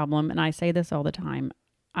my problem, and I say this all the time.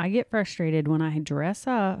 I get frustrated when I dress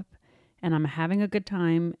up and I'm having a good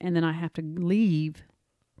time, and then I have to leave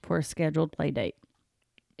for a scheduled play date.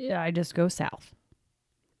 I just go south.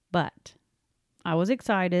 But I was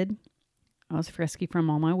excited. I was frisky from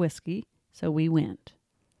all my whiskey, so we went.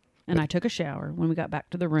 And I took a shower when we got back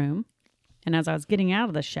to the room. And as I was getting out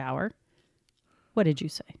of the shower, what did you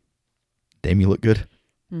say? Damn, you look good.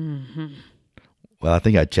 Mm-hmm. Well, I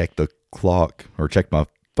think I checked the clock or checked my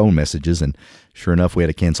phone messages, and sure enough, we had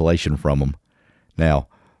a cancellation from them. Now,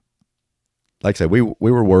 like I said, we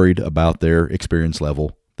were worried about their experience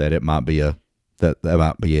level, that it might be that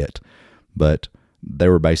might be it. But they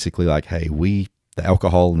were basically like, hey, the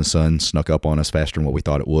alcohol in the sun snuck up on us faster than what we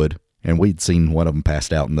thought it would. And we'd seen one of them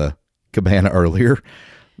passed out in the cabana earlier.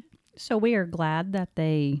 So we are glad that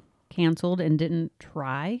they canceled and didn't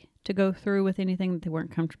try to go through with anything that they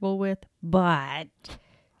weren't comfortable with. But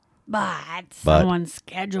someone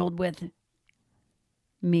scheduled with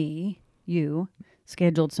me, you,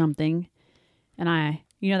 scheduled something. And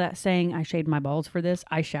you know that saying, I shaved my balls for this,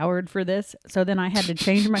 I showered for this. So then I had to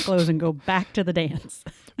change my clothes and go back to the dance.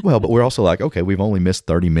 Well, but we're also like, okay, we've only missed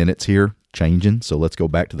 30 minutes here changing, so let's go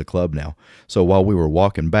back to the club now. So while we were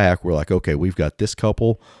walking back, we're like, okay, we've got this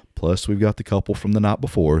couple, plus we've got the couple from the night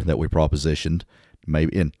before that we propositioned.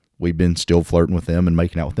 And we've been still flirting with them and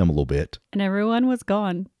making out with them a little bit. And everyone was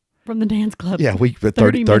gone from the dance club. Yeah,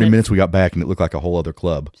 30 minutes we got back and it looked like a whole other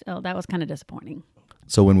club. So that was kind of disappointing.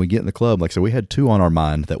 So when we get in the club, like I said, we had two on our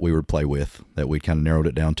mind that we would play with, that we kind of narrowed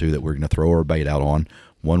it down to, that we're going to throw our bait out on.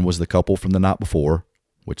 One was the couple from the night before,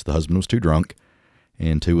 which the husband was too drunk,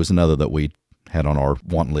 and two was another that we had on our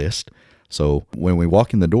want list. So when we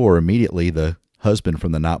walk in the door, immediately the husband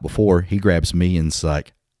from the night before, he grabs me and's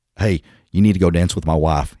like, hey, you need to go dance with my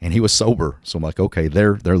wife. And he was sober. So I'm like, okay,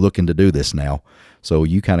 they're looking to do this now. So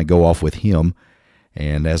you kind of go off with him.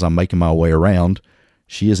 And as I'm making my way around,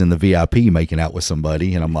 she is in the VIP making out with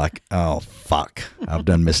somebody. And I'm like, oh, fuck. I've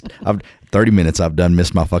 30 minutes. I've done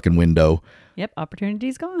missed my fucking window. Yep.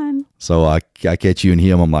 Opportunity's gone. So I catch you and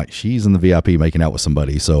him. I'm like, she's in the VIP making out with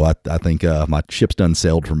somebody. So I think my ship's done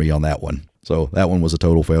sailed for me on that one. So that one was a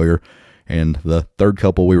total failure. And the third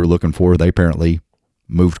couple we were looking for, they apparently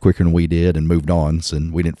moved quicker than we did and moved on.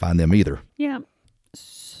 And we didn't find them either. Yeah.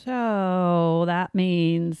 So that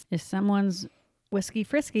means if someone's whiskey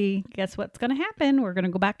frisky, guess what's going to happen? We're going to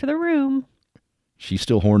go back to the room. She's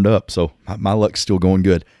still horned up, so my luck's still going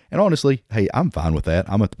good. And honestly, hey, I'm fine with that.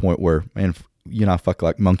 I'm at the point where, man, you and I fuck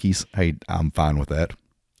like monkeys. Hey, I'm fine with that.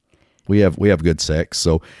 We have good sex,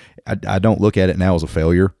 so I don't look at it now as a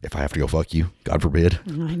failure. If I have to go fuck you, God forbid.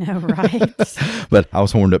 I know, right? But I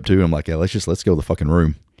was horned up too. I'm like, yeah, let's go to the fucking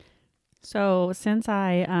room. So since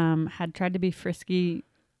I had tried to be frisky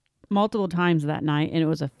multiple times that night, and it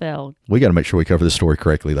was a fail. We got to make sure we cover this story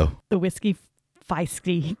correctly, though. The whiskey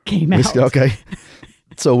feisty came out. Okay.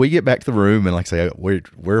 So we get back to the room, and like I say,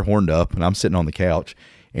 we're horned up, and I'm sitting on the couch,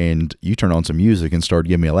 and you turn on some music and started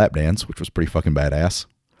giving me a lap dance, which was pretty fucking badass.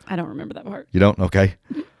 I don't remember that part. You don't? Okay.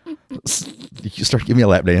 You start giving me a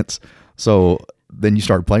lap dance. So then you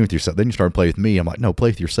started playing with yourself. Then you started playing with me. I'm like, no, play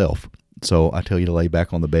with yourself. So I tell you to lay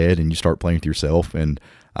back on the bed, and you start playing with yourself, and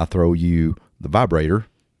I throw you the vibrator.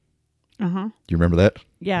 Uh-huh. Do you remember that?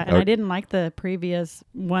 Yeah, and I didn't like the previous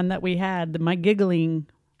one that we had, my giggling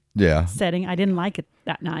setting. I didn't like it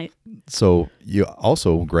that night. So you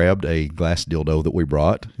also grabbed a glass dildo that we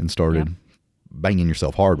brought and started banging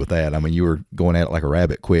yourself hard with that. I mean, you were going at it like a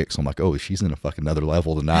rabbit quick. So I'm like, oh, she's in a fucking other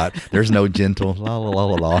level tonight. There's no gentle la la la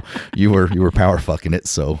la la. You were power fucking it.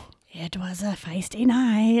 So it was a feisty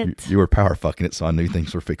night. You were power fucking it. So I knew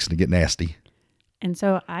things were fixing to get nasty. And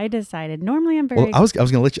so I decided. Normally, I'm very. Well, I was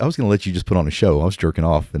gonna let you just put on a show. I was jerking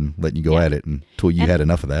off and letting you go at it until you had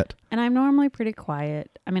enough of that. And I'm normally pretty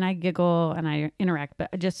quiet. I mean, I giggle and I interact,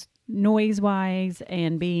 but just noise wise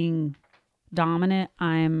and being dominant,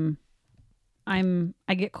 I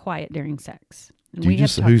get quiet during sex. And we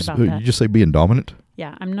have talked about that. You just say being dominant?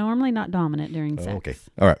 Yeah, I'm normally not dominant during sex. Okay,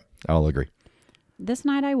 all right, I'll agree. This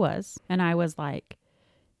night I was like,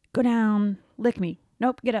 go down, lick me.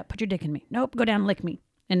 Nope, get up, put your dick in me. Nope, go down, lick me.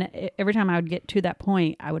 And every time I would get to that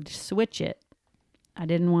point, I would switch it. I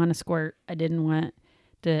didn't want to squirt. I didn't want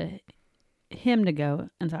him to go.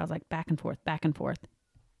 And so I was like back and forth, back and forth.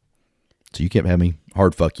 So you kept having me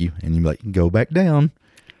hard fuck you, and you're like, go back down.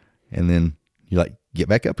 And then you're like, get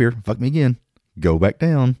back up here, fuck me again, go back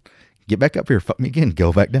down. Get back up here, fuck me again,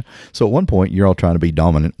 go back down. So at one point, you're all trying to be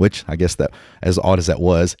dominant, which I guess that, as odd as that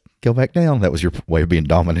was, go back down, that was your way of being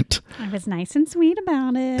dominant. I was nice and sweet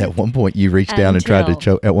about it. At one point, you reached down and tried to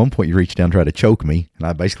choke. At one point, you reached down and tried to choke me, and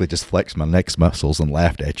I basically just flexed my neck muscles and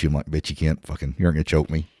laughed at you. I'm like, bitch, you can't fucking, you aren't going to choke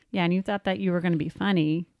me. Yeah, and you thought that you were going to be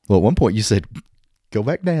funny. Well, at one point, you said, go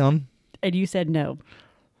back down. And you said no.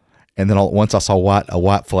 And then all at once, I saw a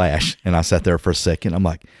white flash, and I sat there for a second. I'm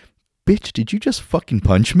like, bitch, did you just fucking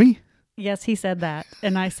punch me? Yes, he said that.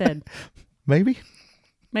 And I said, Maybe.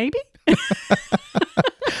 Maybe?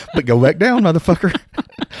 But go back down, motherfucker.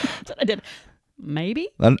 That's what I did. Maybe?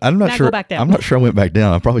 I'm not Now sure. go back down. I'm not sure I went back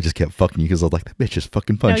down. I probably just kept fucking you because I was like, that bitch just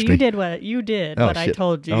fucking punched No, me. you did what you did. Oh, what I shit.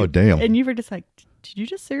 told you. Oh, damn. And you were just like, did you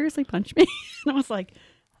just seriously punch me? And I was like,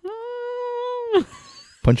 oh.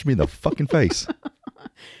 Punch me in the fucking face.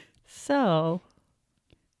 So,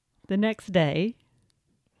 the next day.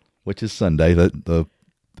 Which is Sunday. The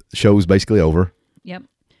show's basically over. Yep.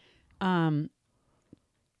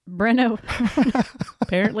 Brenna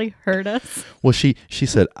apparently heard us. Well, she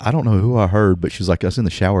said, I don't know who I heard, but she was like, I was in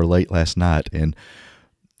the shower late last night, and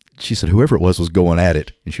she said whoever it was going at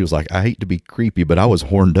it. And she was like, I hate to be creepy, but I was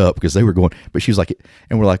horned up because they were going. But she was like,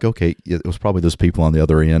 and we're like, okay, it was probably those people on the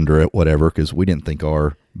other end or whatever, because we didn't think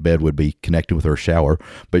our bed would be connected with her shower.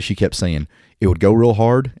 But she kept saying it would go real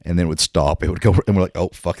hard and then it would stop. It would go, and we're like, oh,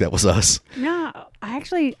 fuck, that was us. No,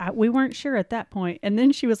 we weren't sure at that point. And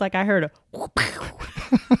then she was like, I heard a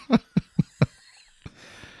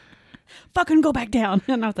fucking go back down.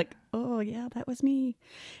 And I was like, oh, yeah, that was me.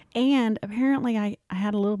 And apparently I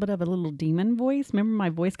had a little bit of a little demon voice. Remember my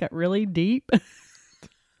voice got really deep?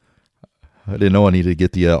 I didn't know I needed to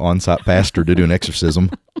get the on-site pastor to do an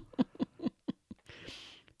exorcism.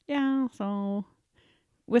 Yeah, so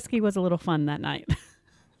whiskey was a little fun that night.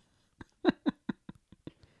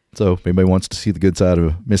 So if anybody wants to see the good side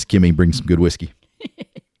of Miss Kimmy, bring some good whiskey.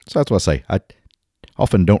 So that's what I say. I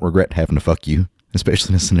often don't regret having to fuck you,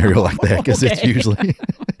 especially in a scenario like that, because it's usually,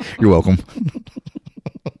 you're welcome.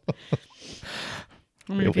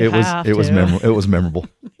 It was memorable.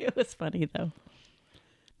 It was funny though.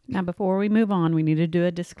 Now, before we move on, we need to do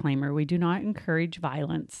a disclaimer. We do not encourage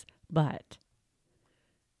violence, but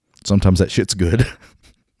sometimes that shit's good.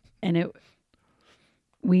 And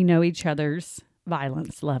we know each other's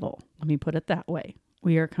violence level. Let me put it that way.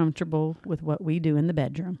 We are comfortable with what we do in the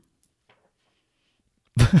bedroom.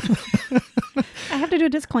 I have to do a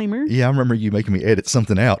disclaimer. Yeah, I remember you making me edit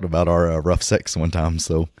something out about our rough sex one time.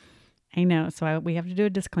 So I know. So we have to do a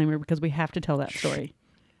disclaimer because we have to tell that story.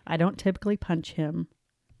 I don't typically punch him.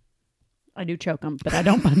 I do choke him, but I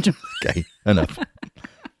don't punch him. Okay, enough.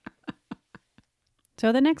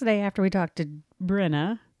 So the next day after we talked to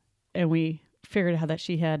Brenna and we figured out that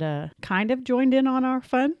she had kind of joined in on our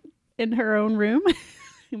fun in her own room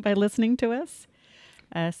by listening to us.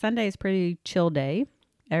 Sunday is a pretty chill day.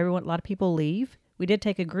 A lot of people leave. We did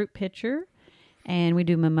take a group picture and we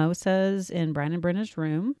do mimosas in Brian and Brenna's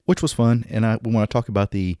room. Which was fun. And when I talk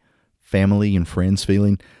about the family and friends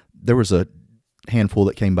feeling, there was a handful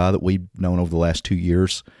that came by that we've known over the last 2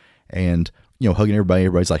 years. And, hugging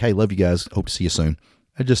everybody's like, hey, love you guys. Hope to see you soon.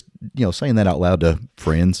 I just, saying that out loud to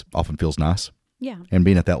friends often feels nice. Yeah. And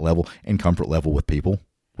being at that level and comfort level with people.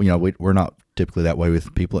 We're not typically that way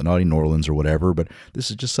with people at Naughty New Orleans or whatever, but this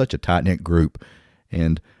is just such a tight-knit group.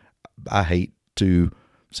 And I hate to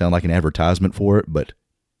sound like an advertisement for it, but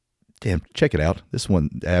damn, check it out. This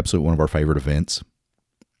one, absolutely one of our favorite events.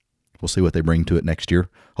 We'll see what they bring to it next year.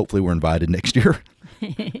 Hopefully we're invited next year.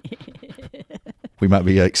 We might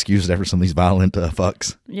be excused after some of these violent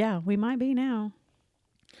fucks. Yeah, we might be now.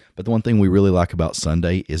 But the one thing we really like about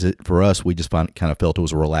Sunday is for us, we just kind of felt it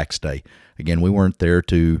was a relaxed day. Again, we weren't there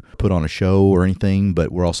to put on a show or anything,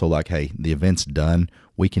 but we're also like, hey, the event's done.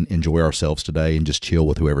 We can enjoy ourselves today and just chill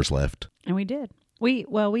with whoever's left. And we did. We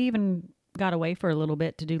even got away for a little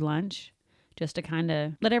bit to do lunch, just to kind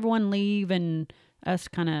of let everyone leave and us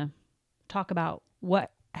kind of talk about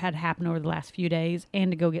what had happened over the last few days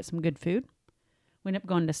and to go get some good food. We ended up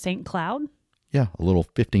going to St. Cloud. Yeah, a little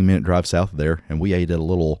 15-minute drive south of there, and we ate at a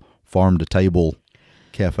little farm-to-table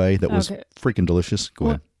cafe that was freaking delicious. Go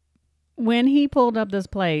ahead. When he pulled up this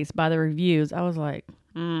place by the reviews, I was like,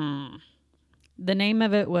 The name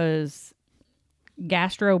of it was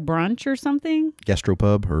Gastro Brunch or something.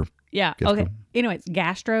 Gastropub or... Yeah, Gastro. okay. Anyways,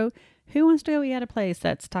 Gastro. Who wants to go eat at a place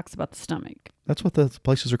that talks about the stomach? That's what the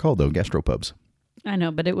places are called, though, gastropubs. I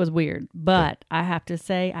know, but it was weird. But I have to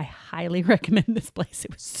say, I highly recommend this place.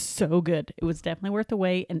 It was so good. It was definitely worth the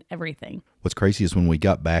wait and everything. What's crazy is when we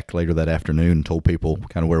got back later that afternoon and told people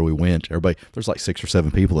kind of where we went, everybody, there's like 6 or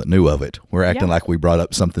 7 people that knew of it. We're acting like we brought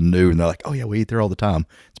up something new, and they're like, oh, yeah, we eat there all the time.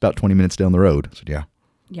 It's about 20 minutes down the road. I said, yeah.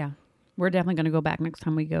 Yeah. We're definitely going to go back next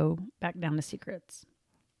time we go back down to Secrets.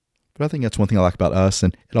 But I think that's one thing I like about us,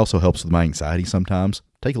 and it also helps with my anxiety sometimes.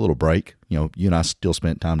 Take a little break. You know, you and I still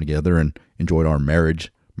spent time together and enjoyed our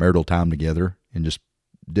marital time together, and just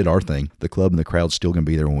did our thing. The club and the crowd's still going to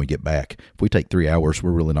be there when we get back. If we take 3 hours,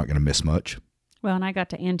 we're really not going to miss much. Well, and I got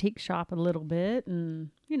to antique shop a little bit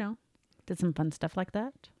and, did some fun stuff like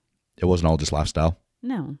that. It wasn't all just lifestyle.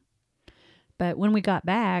 No. But when we got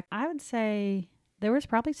back, I would say there was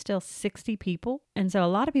probably still 60 people. And so a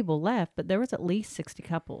lot of people left, but there was at least 60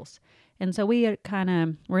 couples. And so we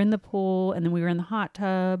were in the pool, and then we were in the hot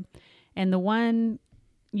tub. And the one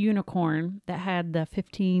unicorn that had the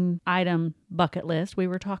 15-item bucket list, we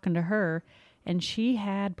were talking to her, and she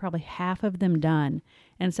had probably half of them done.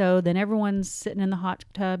 And so then everyone's sitting in the hot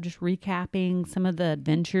tub just recapping some of the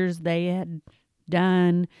adventures they had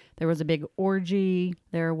done. There was a big orgy.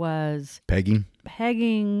 There was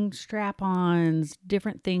pegging, strap-ons,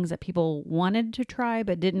 different things that people wanted to try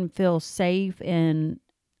but didn't feel safe in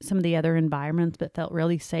some of the other environments, but felt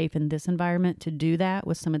really safe in this environment to do that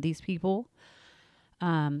with some of these people.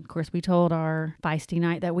 Of course, we told our feisty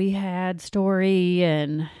night that we had story,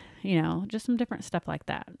 and just some different stuff like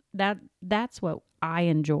that. That's what I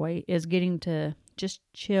enjoy, is getting to just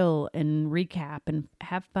chill and recap and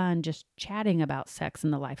have fun just chatting about sex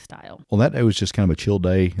and the lifestyle. Well, that day was just kind of a chill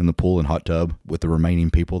day in the pool and hot tub with the remaining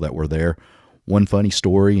people that were there. One funny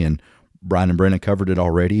story, and Brian and Brenna covered it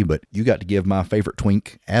already, but you got to give my favorite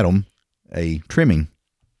twink, Adam, a trimming.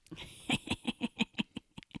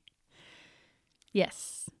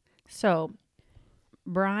 Yes. So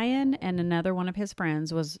Brian and another one of his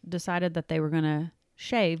friends decided that they were going to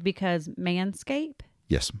shave because Manscaped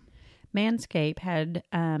had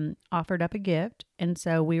offered up a gift, and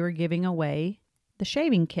so we were giving away the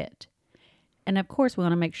shaving kit. And of course, we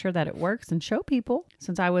want to make sure that it works and show people.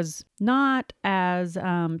 Since I was not as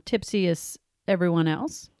tipsy as everyone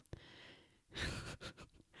else,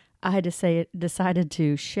 I had decided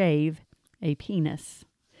to shave a penis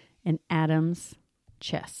in Adam's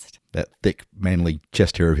chest. That thick, manly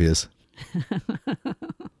chest hair of his. It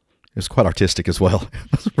was quite artistic as well.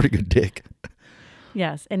 It was a pretty good dick.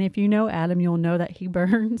 Yes, and if you know Adam, you'll know that he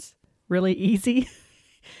burns really easy.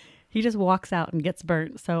 He just walks out and gets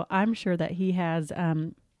burnt. So I'm sure that he has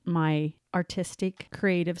my artistic,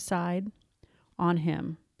 creative side on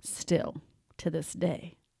him still to this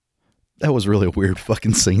day. That was really a weird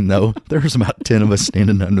fucking scene, though. There was about 10 of us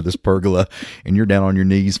standing under this pergola, and you're down on your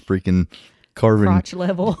knees freaking carving. Crotch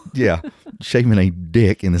level. Yeah, shaving a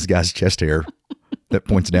dick in this guy's chest hair that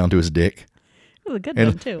points down to his dick. It was a good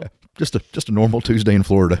one, too. Just a normal Tuesday in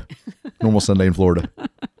Florida. Normal Sunday in Florida.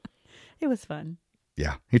 It was fun.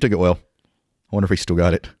 Yeah, he took it well. I wonder if he still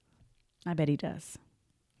got it. I bet he does.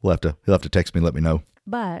 He'll have to text me and let me know.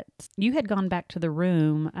 But you had gone back to the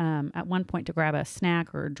room at one point to grab a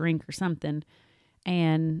snack or a drink or something,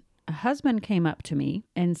 and a husband came up to me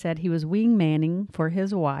and said he was wingmanning for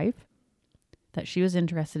his wife, that she was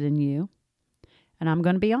interested in you. And I'm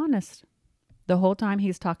going to be honest. The whole time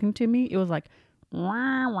he's talking to me, it was like,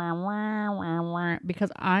 wah, wah, wah, wah, wah, because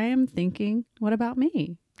I am thinking, what about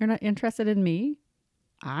me? You're not interested in me?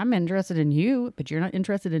 I'm interested in you, but you're not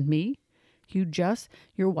interested in me?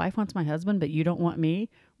 Your wife wants my husband, but you don't want me?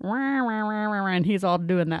 Wah, wah, wah, wah, and he's all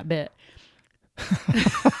doing that bit.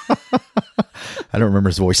 I don't remember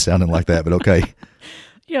his voice sounding like that, but okay.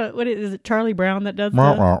 Yeah, what is it, Charlie Brown that does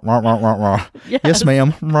that? Yes,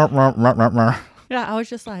 ma'am. Yeah, I was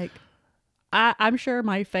just like, I'm sure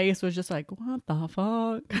my face was just like, what the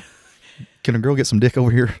fuck? Can a girl get some dick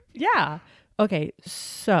over here? Yeah. Okay,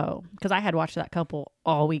 so, because I had watched that couple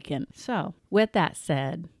all weekend. So, with that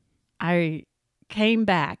said, I came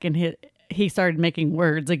back and he started making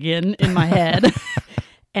words again in my head.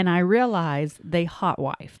 And I realized they hot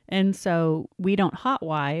wife. And so we don't hot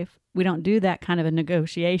wife. We don't do that kind of a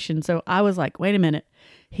negotiation. So I was like, wait a minute.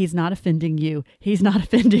 He's not offending you. He's not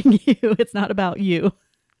offending you. It's not about you.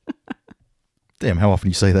 Damn, how often do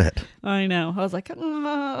you say that? I know. I was like,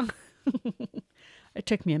 oh. It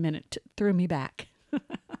took me a minute. Threw me back.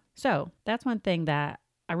 So that's one thing that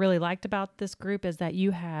I really liked about this group, is that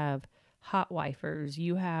you have hot wifers,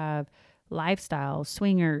 you have lifestyle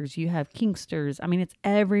swingers, you have kinksters. I mean, it's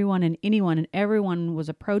everyone and anyone, and everyone was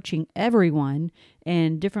approaching everyone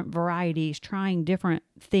in different varieties, trying different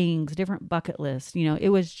things, different bucket lists. You know, it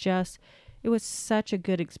it was such a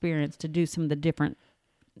good experience to do some of the different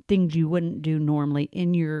things you wouldn't do normally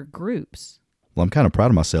in your groups. Well, I'm kind of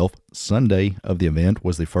proud of myself. Sunday of the event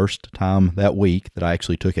was the first time that week that I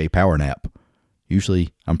actually took a power nap.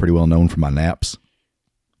 Usually, I'm pretty well known for my naps.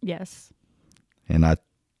 Yes. And I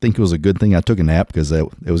think it was a good thing I took a nap because it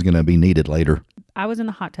was going to be needed later. I was in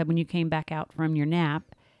the hot tub when you came back out from your nap,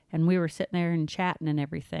 and we were sitting there and chatting and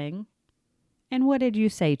everything. And what did you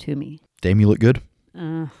say to me? Damn, you look good.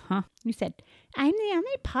 Uh-huh. You said, I'm the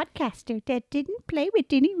only podcaster that didn't play with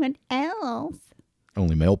anyone else.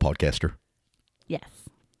 Only male podcaster. Yes.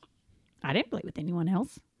 I didn't play with anyone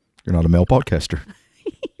else. You're not a male podcaster.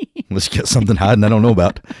 Unless you got something hiding I don't know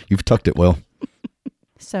about. You've tucked it well.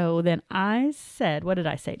 So then I said, what did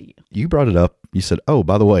I say to you? You brought it up. You said, oh,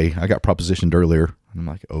 by the way, I got propositioned earlier. And I'm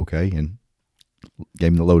like, okay, and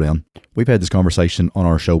gave me the lowdown. We've had this conversation on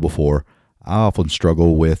our show before. I often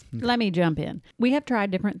struggle with... Let me jump in. We have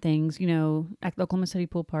tried different things. You know, at the Oklahoma City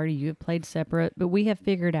Pool Party, you have played separate, but we have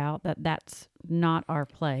figured out that that's not our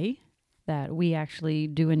play, that we actually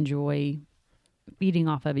do enjoy feeding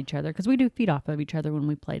off of each other, because we do feed off of each other when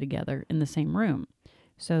we play together in the same room.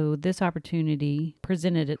 So this opportunity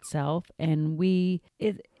presented itself, and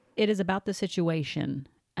it is about the situation,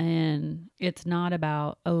 and it's not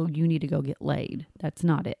about, oh, you need to go get laid. That's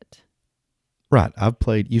not it. Right.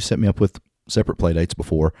 You set me up with separate play dates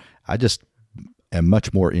before. I just am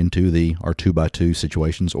much more into our 2x2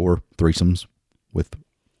 situations or threesomes with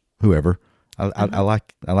whoever. I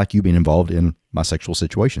like you being involved in my sexual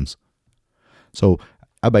situations. So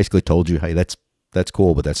I basically told you, hey, that's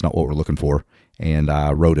cool, but that's not what we're looking for. And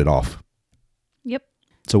I wrote it off. Yep.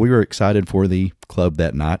 So we were excited for the club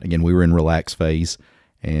that night. Again, we were in relax phase,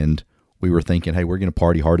 and we were thinking, hey, we're going to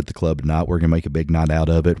party hard at the club tonight. We're going to make a big night out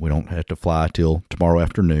of it. We don't have to fly till tomorrow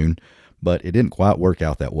afternoon. But it didn't quite work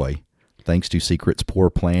out that way. Thanks to Secret's poor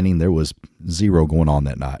planning, there was zero going on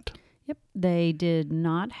that night. Yep. They did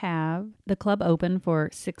not have the club open for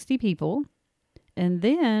 60 people. And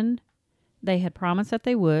then they had promised that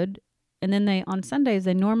they would. And then on Sundays,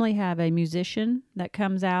 they normally have a musician that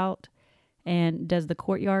comes out and does the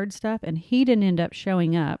courtyard stuff. And he didn't end up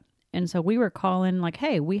showing up. And so we were calling like,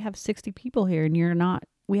 hey, we have 60 people here and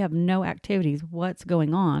we have no activities. What's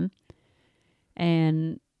going on?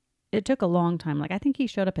 And it took a long time. Like, I think he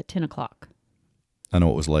showed up at 10 o'clock. I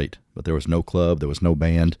know it was late, but there was no club. There was no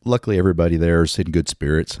band. Luckily, everybody there is in good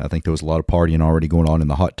spirits. I think there was a lot of partying already going on in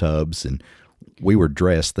the hot tubs, and we were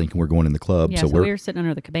dressed thinking we're going in the club. Yeah, so we were sitting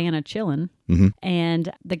under the cabana chilling, mm-hmm. And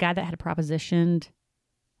the guy that had propositioned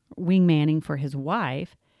wingmanning for his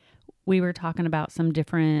wife, we were talking about some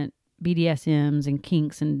different BDSMs and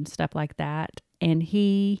kinks and stuff like that, and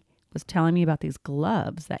he was telling me about these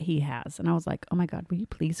gloves that he has, and I was like, oh my God, will you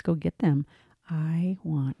please go get them? I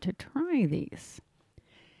want to try these.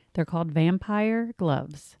 They're called vampire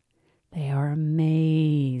gloves. They are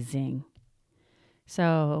amazing.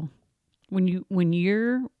 So when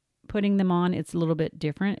you're putting them on, it's a little bit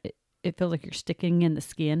different. It feels like you're sticking in the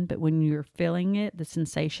skin, but when you're feeling it, the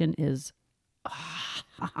sensation is...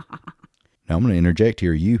 Now I'm going to interject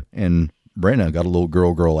here. You and Brenna got a little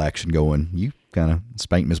girl action going. You kind of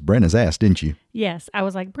spanked Miss Brenna's ass, didn't you? Yes. I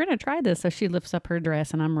was like, Brenna, try this. So she lifts up her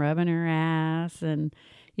dress and I'm rubbing her ass. And,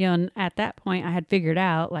 and at that point I had figured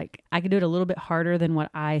out like I could do it a little bit harder than what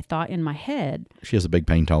I thought in my head. She has a big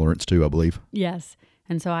pain tolerance too, I believe. Yes.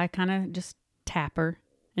 And so I kind of just tap her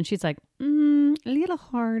and she's like, a little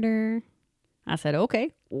harder. I said,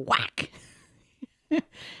 okay, whack.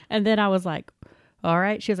 And then I was like, all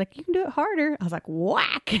right. She was like, you can do it harder. I was like,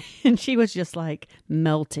 whack. And she was just like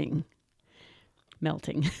melting.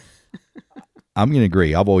 I'm going to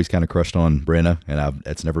agree. I've always kind of crushed on Brenna, and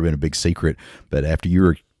it's never been a big secret. But after you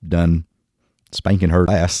were done spanking her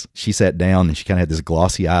ass, she sat down and she kind of had this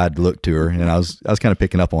glossy-eyed look to her, and I was kind of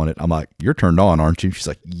picking up on it. I'm like, you're turned on, aren't you? She's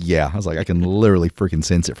like, yeah. I was like, I can literally freaking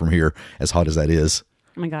sense it from here, as hot as that is.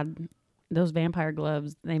 Oh my God, those vampire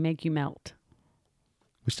gloves, they make you melt.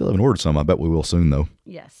 We still haven't ordered some. I bet we will soon, though.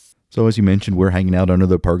 Yes. So as you mentioned, we're hanging out under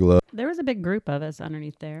the pergola. There was a big group of us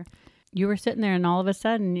underneath there. You were sitting there and all of a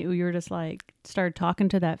sudden you were just like, started talking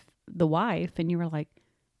to the wife, and you were like,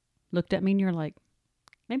 looked at me and you were like,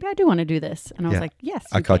 maybe I do want to do this. And I was like, yes.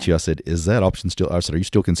 I caught you. I said, is that option still? I said, are you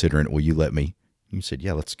still considering it? Will you let me? You said,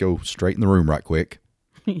 yeah, let's go straight in the room right quick.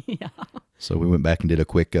 Yeah. So we went back and did a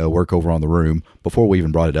quick work over on the room before we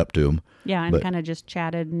even brought it up to him. Yeah. And kind of just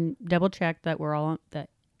chatted and double checked that that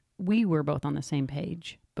we were both on the same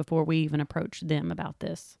page before we even approached them about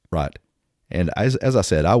this. Right. And as I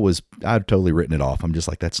said, I'd totally written it off. I'm just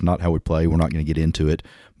like, that's not how we play. We're not going to get into it.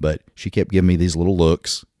 But she kept giving me these little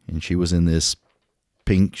looks, and she was in this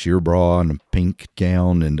pink sheer bra and a pink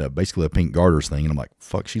gown and basically a pink garters thing. And I'm like,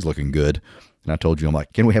 fuck, she's looking good. And I told you, I'm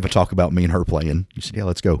like, can we have a talk about me and her playing? You said, yeah,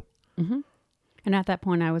 let's go. Mm-hmm. And at that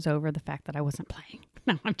point, I was over the fact that I wasn't playing.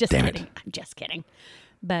 No, I'm just kidding. I'm just kidding.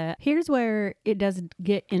 But here's where it does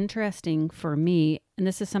get interesting for me. And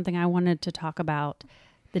this is something I wanted to talk about,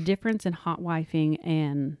 the difference in hot wifing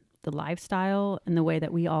and the lifestyle and the way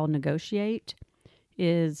that we all negotiate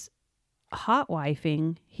is hot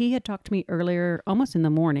wifing. He had talked to me earlier, almost in the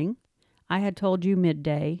morning. I had told you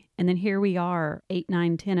midday. And then here we are 8,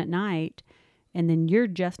 9, 10 at night. And then you're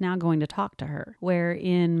just now going to talk to her. Where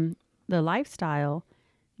in the lifestyle,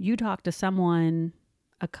 you talk to someone,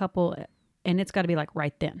 a couple, and it's got to be like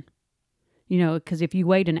right then. You know, because if you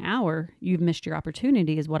wait an hour, you've missed your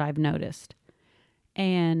opportunity is what I've noticed.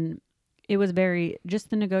 And it was just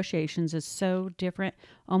the negotiations is so different,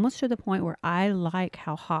 almost to the point where I like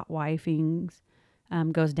how hot wifing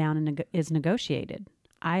goes down and is negotiated.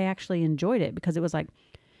 I actually enjoyed it because it was like,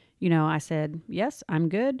 you know, I said, yes, I'm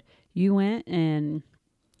good. You went and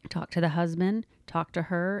talked to the husband, talked to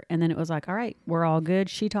her, and then it was like, all right, we're all good.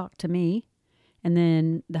 She talked to me, and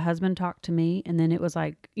then the husband talked to me, and then it was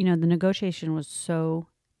like, you know, the negotiation was so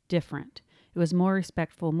different. It was more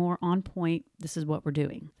respectful, more on point. This is what we're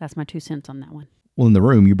doing. That's my 2 cents on that one. Well, in the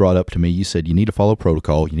room, you brought up to me, you said you need to follow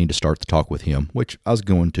protocol. You need to start the talk with him, which I was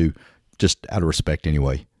going to just out of respect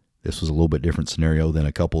anyway. This was a little bit different scenario than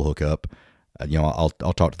a couple hookup. You know,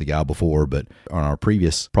 I'll talk to the guy before, but on our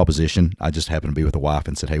previous proposition, I just happened to be with a wife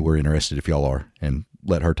and said, hey, we're interested if y'all are, and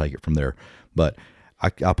let her take it from there. But I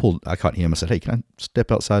caught him. I said, hey, can I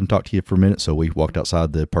step outside and talk to you for a minute? So we walked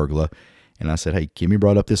outside the pergola, and I said, hey, Kimmy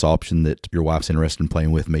brought up this option that your wife's interested in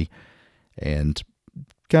playing with me, and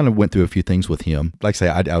kind of went through a few things with him. Like I say,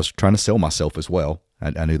 I was trying to sell myself as well.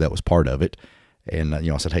 I knew that was part of it. And, you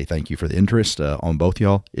know, I said, hey, thank you for the interest on both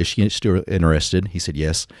y'all. Is she still interested? He said,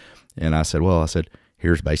 yes. And I said,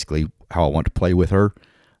 here's basically how I want to play with her.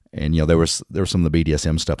 And, you know, there was some of the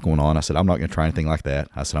BDSM stuff going on. I said, I'm not going to try anything like that.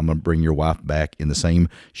 I said, I'm going to bring your wife back in the same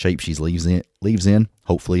shape she leaves in,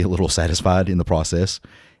 hopefully a little satisfied in the process.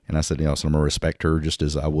 And I said, you know, so I'm going to respect her just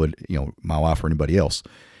as I would, you know, my wife or anybody else.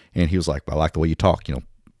 And he was like, I like the way you talk, you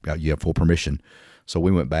know, you have full permission. So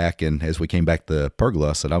we went back, and as we came back to the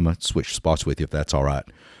pergola, I said, I'm going to switch spots with you if that's all right.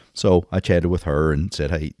 So I chatted with her and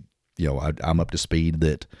said, hey, you know, I'm up to speed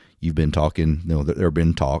that you've been talking, you know, there have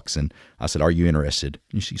been talks. And I said, are you interested?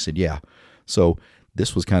 And she said, yeah. So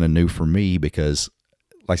this was kind of new for me because,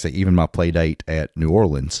 like I say, even my play date at New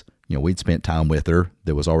Orleans, you know, we'd spent time with her.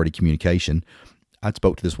 There was already communication. I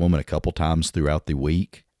spoke to this woman a couple times throughout the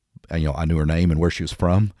week. You know, I knew her name and where she was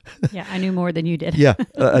from. Yeah, I knew more than you did. Yeah.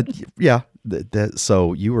 Yeah.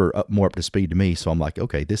 So you were more up to speed to me. So I'm like,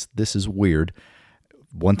 okay, this is weird.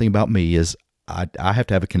 One thing about me is I have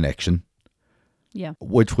to have a connection. Yeah.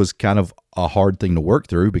 Which was kind of a hard thing to work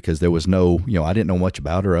through because there was no, you know, I didn't know much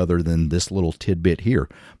about her other than this little tidbit here.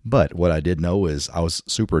 But what I did know is I was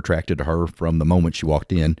super attracted to her from the moment she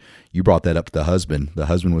walked in. You brought that up to the husband. The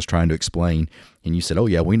husband was trying to explain, and you said, oh,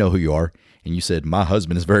 yeah, we know who you are. And you said, my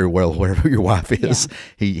husband is very well aware of who your wife is.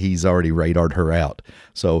 Yeah. He's already radared her out.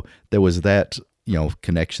 So there was that, you know,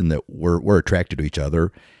 connection that we're attracted to each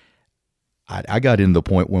other. I got into the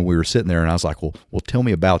point when we were sitting there and I was like, well, tell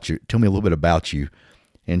me about you. Tell me a little bit about you.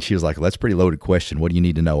 And she was like, well, that's a pretty loaded question. What do you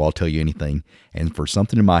need to know? I'll tell you anything. And for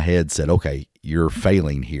something in my head said, okay, you're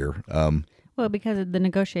failing here. Well, because the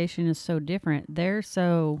negotiation is so different.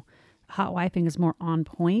 Hot wifing is more on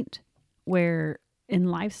point, where in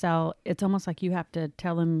lifestyle, it's almost like you have to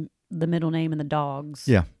tell them the middle name and the dog's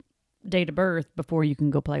date of birth before you can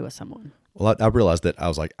go play with someone. Well, I realized that I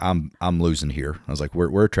was like, I'm losing here. I was like,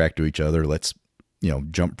 we're attracted to each other. Let's, you know,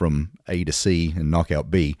 jump from A to C and knock out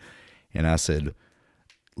B. And I said,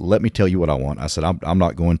 let me tell you what I want. I said, I'm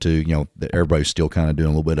not going to, you know, everybody's still kind of doing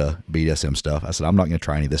a little bit of BDSM stuff. I said, I'm not going to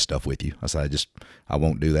try any of this stuff with you. I said, I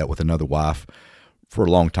won't do that with another wife for a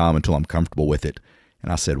long time until I'm comfortable with it.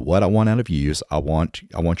 And I said, what I want out of you is I want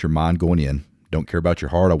your mind going in. Don't care about your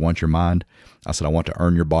heart. I want your mind. I said, I want to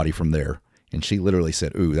earn your body from there. And she literally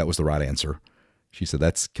said, ooh, that was the right answer. She said,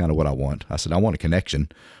 that's kind of what I want. I said, I want a connection,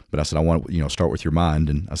 but I said, I want, you know, start with your mind.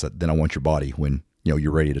 And I said, then I want your body when, you know,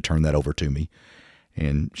 you're ready to turn that over to me.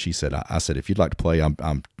 And she said, I said, if you'd like to play, I'm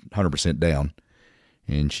 100% down.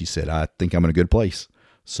 And she said, I think I'm in a good place.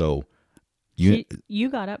 So you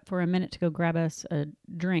got up for a minute to go grab us a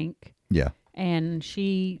drink. Yeah. And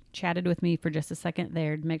she chatted with me for just a second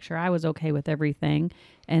there to make sure I was okay with everything.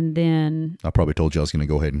 And then I probably told you I was going to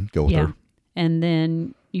go ahead and go with her. And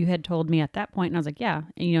then you had told me at that point, and I was like, yeah.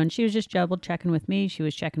 And, you know, and she was just double checking with me. She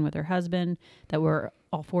was checking with her husband that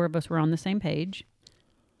all four of us were on the same page.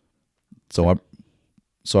 So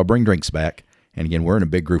So I bring drinks back. And again, we're in a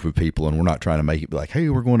big group of people and we're not trying to make it be like, hey,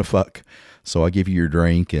 we're going to fuck. So I give you your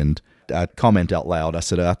drink and I comment out loud. I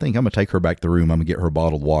said, I think I'm going to take her back to the room. I'm going to get her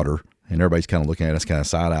bottled water. And everybody's kind of looking at us kind of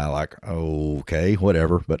side eye like, okay,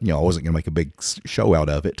 whatever. But, I wasn't going to make a big show out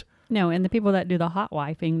of it. No, and the people that do the hot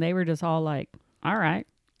wifing, they were just all like, all right.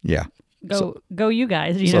 Yeah. Go you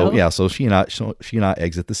guys, you know? Yeah, so she and I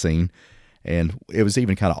exit the scene. And it was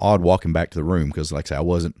even kind of odd walking back to the room because, like I said, I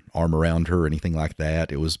wasn't arm around her or anything like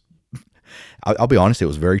that. It was, I'll be honest, it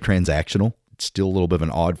was very transactional. It's still a little bit of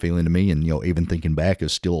an odd feeling to me. And, even thinking back,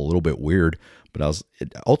 it's still a little bit weird. But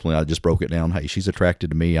ultimately, I just broke it down. Hey, she's attracted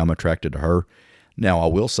to me. I'm attracted to her. Now, I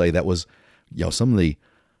will say that was, some of the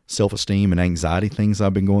self-esteem and anxiety things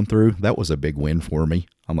I've been going through. That was a big win for me.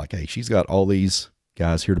 I'm like, hey, she's got all these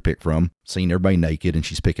guys here to pick from, seeing everybody naked, and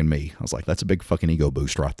she's picking me. I was like, that's a big fucking ego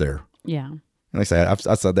boost right there. Yeah. And like I said,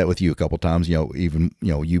 I've said that with you a couple of times, even,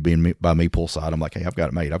 you being by me poolside, I'm like, hey, I've got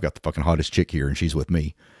it made. I've got the fucking hottest chick here and she's with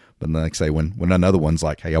me. But then like I say, when another one's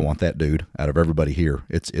like, hey, I want that dude out of everybody here,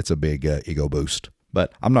 it's a big ego boost.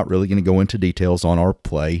 But I'm not really going to go into details on our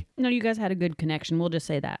play. No, you guys had a good connection. We'll just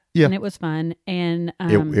say that. Yeah. And it was fun. And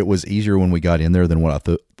it was easier when we got in there than what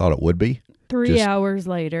I thought it would be. 3 hours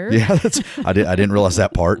later. Yeah, I didn't realize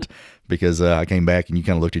that part because I came back and you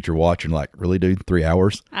kind of looked at your watch and like, really, dude, 3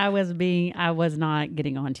 hours? I was not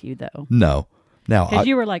getting on to you though. No. Now, because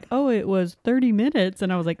you were like, oh, it was 30 minutes.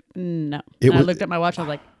 And I was like, no. I looked at my watch. I was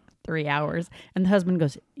like, 3 hours. And the husband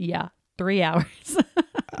goes, yeah, 3 hours.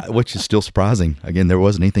 Which is still surprising. Again, there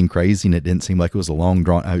wasn't anything crazy and it didn't seem like it was a long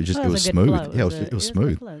drawn. It was smooth. Flow. Yeah, it was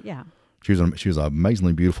smooth. Yeah. She was an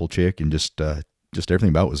amazingly beautiful chick and just everything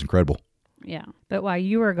about it was incredible. Yeah. But while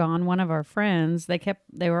you were gone, one of our friends,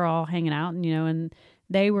 they were all hanging out and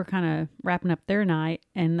they were kind of wrapping up their night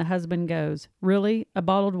and the husband goes, really? A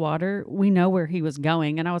bottled water? We know where he was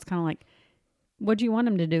going. And I was kind of like, what do you want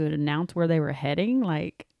him to do? Announce where they were heading?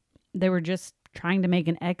 Like they were just trying to make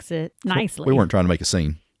an exit nicely. We weren't trying to make a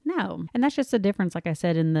scene. No. And that's just the difference, like I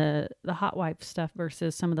said, in the hot wife stuff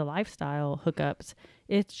versus some of the lifestyle hookups.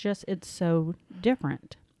 It's so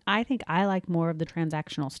different. I think I like more of the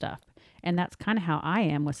transactional stuff. And that's kind of how I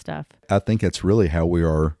am with stuff. I think that's really how we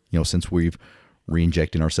are, since we've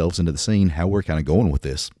re-injecting ourselves into the scene, how we're kind of going with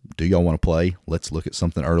this. Do y'all want to play? Let's look at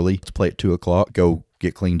something early. Let's play at 2:00, go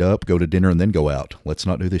get cleaned up, go to dinner, and then go out. Let's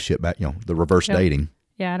not do this shit back, the reverse dating.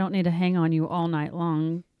 Yeah, I don't need to hang on you all night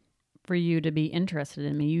long for you to be interested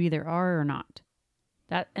in me. You either are or not.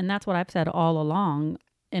 That's what I've said all along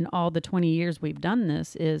in all the 20 years we've done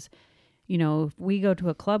this is, if we go to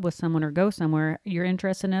a club with someone or go somewhere, you're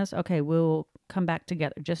interested in us, okay, we'll come back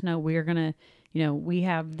together. Just know we're going to, we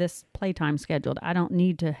have this playtime scheduled. I don't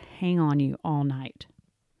need to hang on you all night.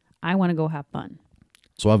 I want to go have fun.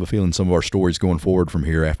 So I have a feeling some of our stories going forward from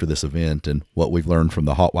here after this event and what we've learned from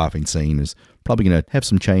the hot wifing scene is probably going to have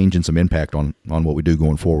some change and some impact on what we do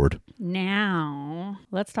going forward. Now,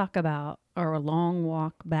 let's talk about our long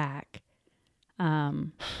walk back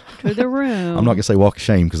to the room. I'm not going to say walk of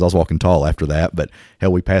shame because I was walking tall after that, but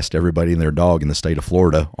hell, we passed everybody and their dog in the state of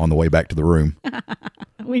Florida on the way back to the room.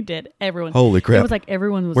 We did. Everyone. Holy crap. It was like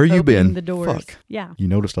everyone was Where you opening been? the doors. Fuck. Yeah. You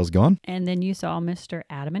noticed I was gone? And then you saw Mr.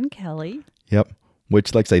 Adam and Kelly. Yep.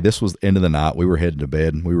 Which, like I say, this was the end of the night. We were heading to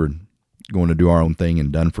bed and we were going to do our own thing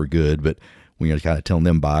and done for good, but we were kind of telling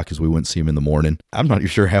them bye because we wouldn't see them in the morning. I'm not even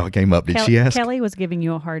sure how it came up. Did she ask? Kelly was giving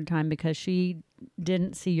you a hard time because she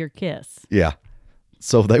didn't see your kiss. Yeah.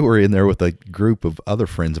 So they were in there with a group of other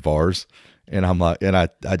friends of ours. And I'm like, and I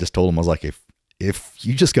just told them, I was like, if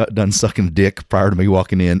you just got done sucking dick prior to me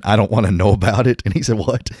walking in, I don't want to know about it. And he said,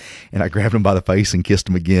 what? And I grabbed him by the face and kissed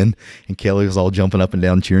him again. And Kelly was all jumping up and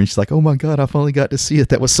down cheering. She's like, oh my God, I finally got to see it.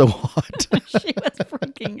 That was so hot. She was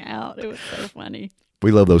freaking out. It was so funny. We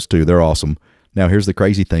love those two. They're awesome. Now, here's the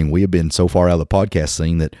crazy thing. We have been so far out of the podcast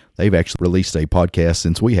scene that they've actually released a podcast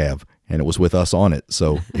since we have. And it was with us on it.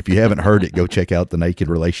 So if you haven't heard it, go check out The Naked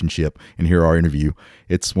Relationship and hear our interview.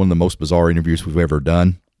 It's one of the most bizarre interviews we've ever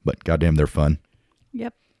done, but goddamn, they're fun.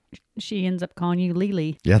 Yep. She ends up calling you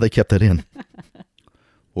Lily. Yeah, they kept that in.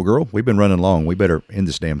 Well, girl, we've been running long. We better end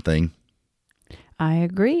this damn thing. I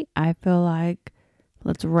agree. I feel like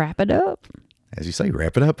let's wrap it up. As you say,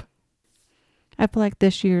 wrap it up. I feel like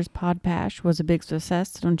this year's Podpash was a big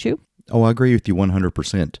success, don't you? Oh, I agree with you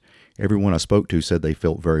 100%. Everyone I spoke to said they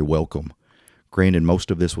felt very welcome. Granted, most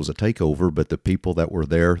of this was a takeover, but the people that were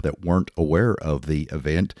there that weren't aware of the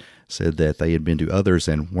event said that they had been to others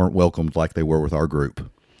and weren't welcomed like they were with our group.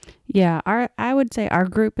 Yeah, I would say our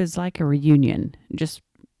group is like a reunion. Just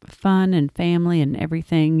fun and family and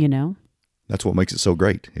everything, That's what makes it so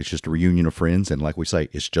great. It's just a reunion of friends, and like we say,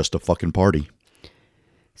 it's just a fucking party.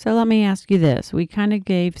 So let me ask you this. We kind of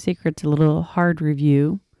gave Secrets a little hard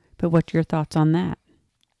review, but what's your thoughts on that?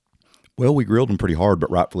 Well, we grilled them pretty hard,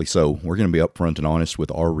 but rightfully so. We're going to be upfront and honest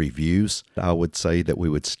with our reviews. I would say that we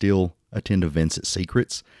would still attend events at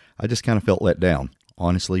Secrets. I just kind of felt let down.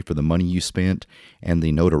 Honestly, for the money you spent and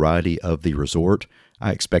the notoriety of the resort,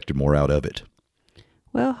 I expected more out of it.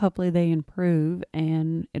 Well, hopefully they improve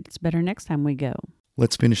and it's better next time we go.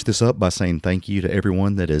 Let's finish this up by saying thank you to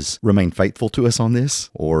everyone that has remained faithful to us on this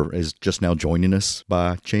or is just now joining us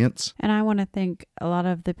by chance. And I want to thank a lot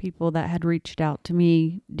of the people that had reached out to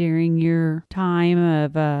me during your time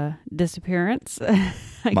of disappearance,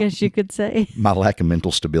 I guess you could say. My lack of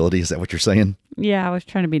mental stability, is that what you're saying? Yeah, I was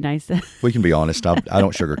trying to be nice. We can be honest. I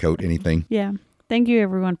don't sugarcoat anything. Yeah. Thank you,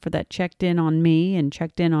 everyone, for that checked in on me and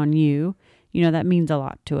checked in on you. You know, that means a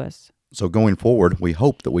lot to us. So going forward, we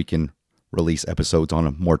hope that we can release episodes on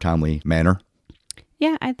a more timely manner.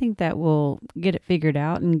 Yeah, I think that we'll get it figured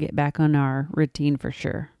out and get back on our routine for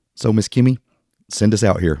sure. So, Miss Kimmy, send us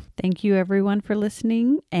out here. Thank you, everyone, for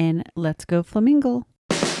listening, and let's go Flamingo.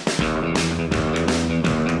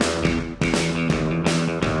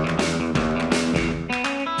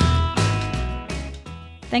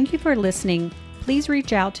 Thank you for listening. Please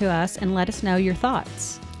reach out to us and let us know your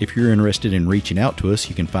thoughts. If you're interested in reaching out to us,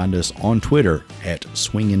 you can find us on Twitter at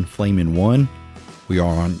SwinginFlamin1. We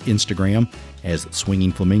are on Instagram as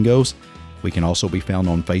Swinging Flamingos. We can also be found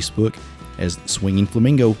on Facebook as Swinging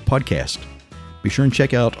Flamingo Podcast. Be sure and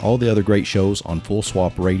check out all the other great shows on Full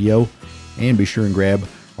Swap Radio, and be sure and grab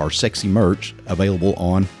our sexy merch available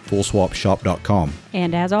on FullSwapShop.com.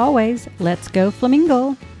 And as always, let's go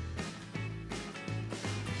Flamingo.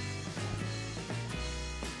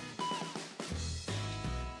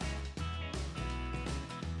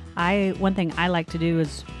 One thing I like to do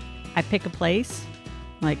is I pick a place,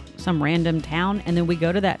 like some random town, and then we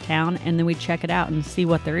go to that town and then we check it out and see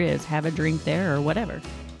what there is, have a drink there or whatever.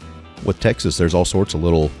 With Texas, there's all sorts of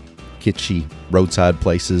little kitschy roadside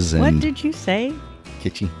places. And what did you say?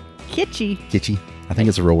 Kitschy. Kitschy. Kitschy. I think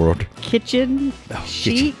it's a real word. Kitchen.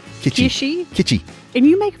 Kitschy. Kitschy. Kitschy. And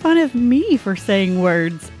you make fun of me for saying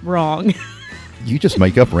words wrong. You just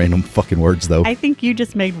make up random fucking words, though. I think you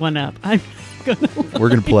just made one up. We're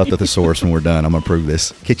going to pull out the thesaurus when we're done. I'm going to prove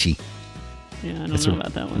this. Kitschy. Yeah, I don't know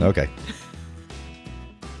about that one. Okay.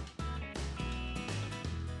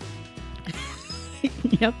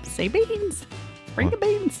 Yep. Say beans. Bring the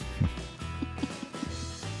beans.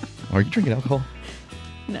 Are you drinking alcohol?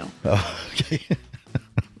 No. Oh, okay.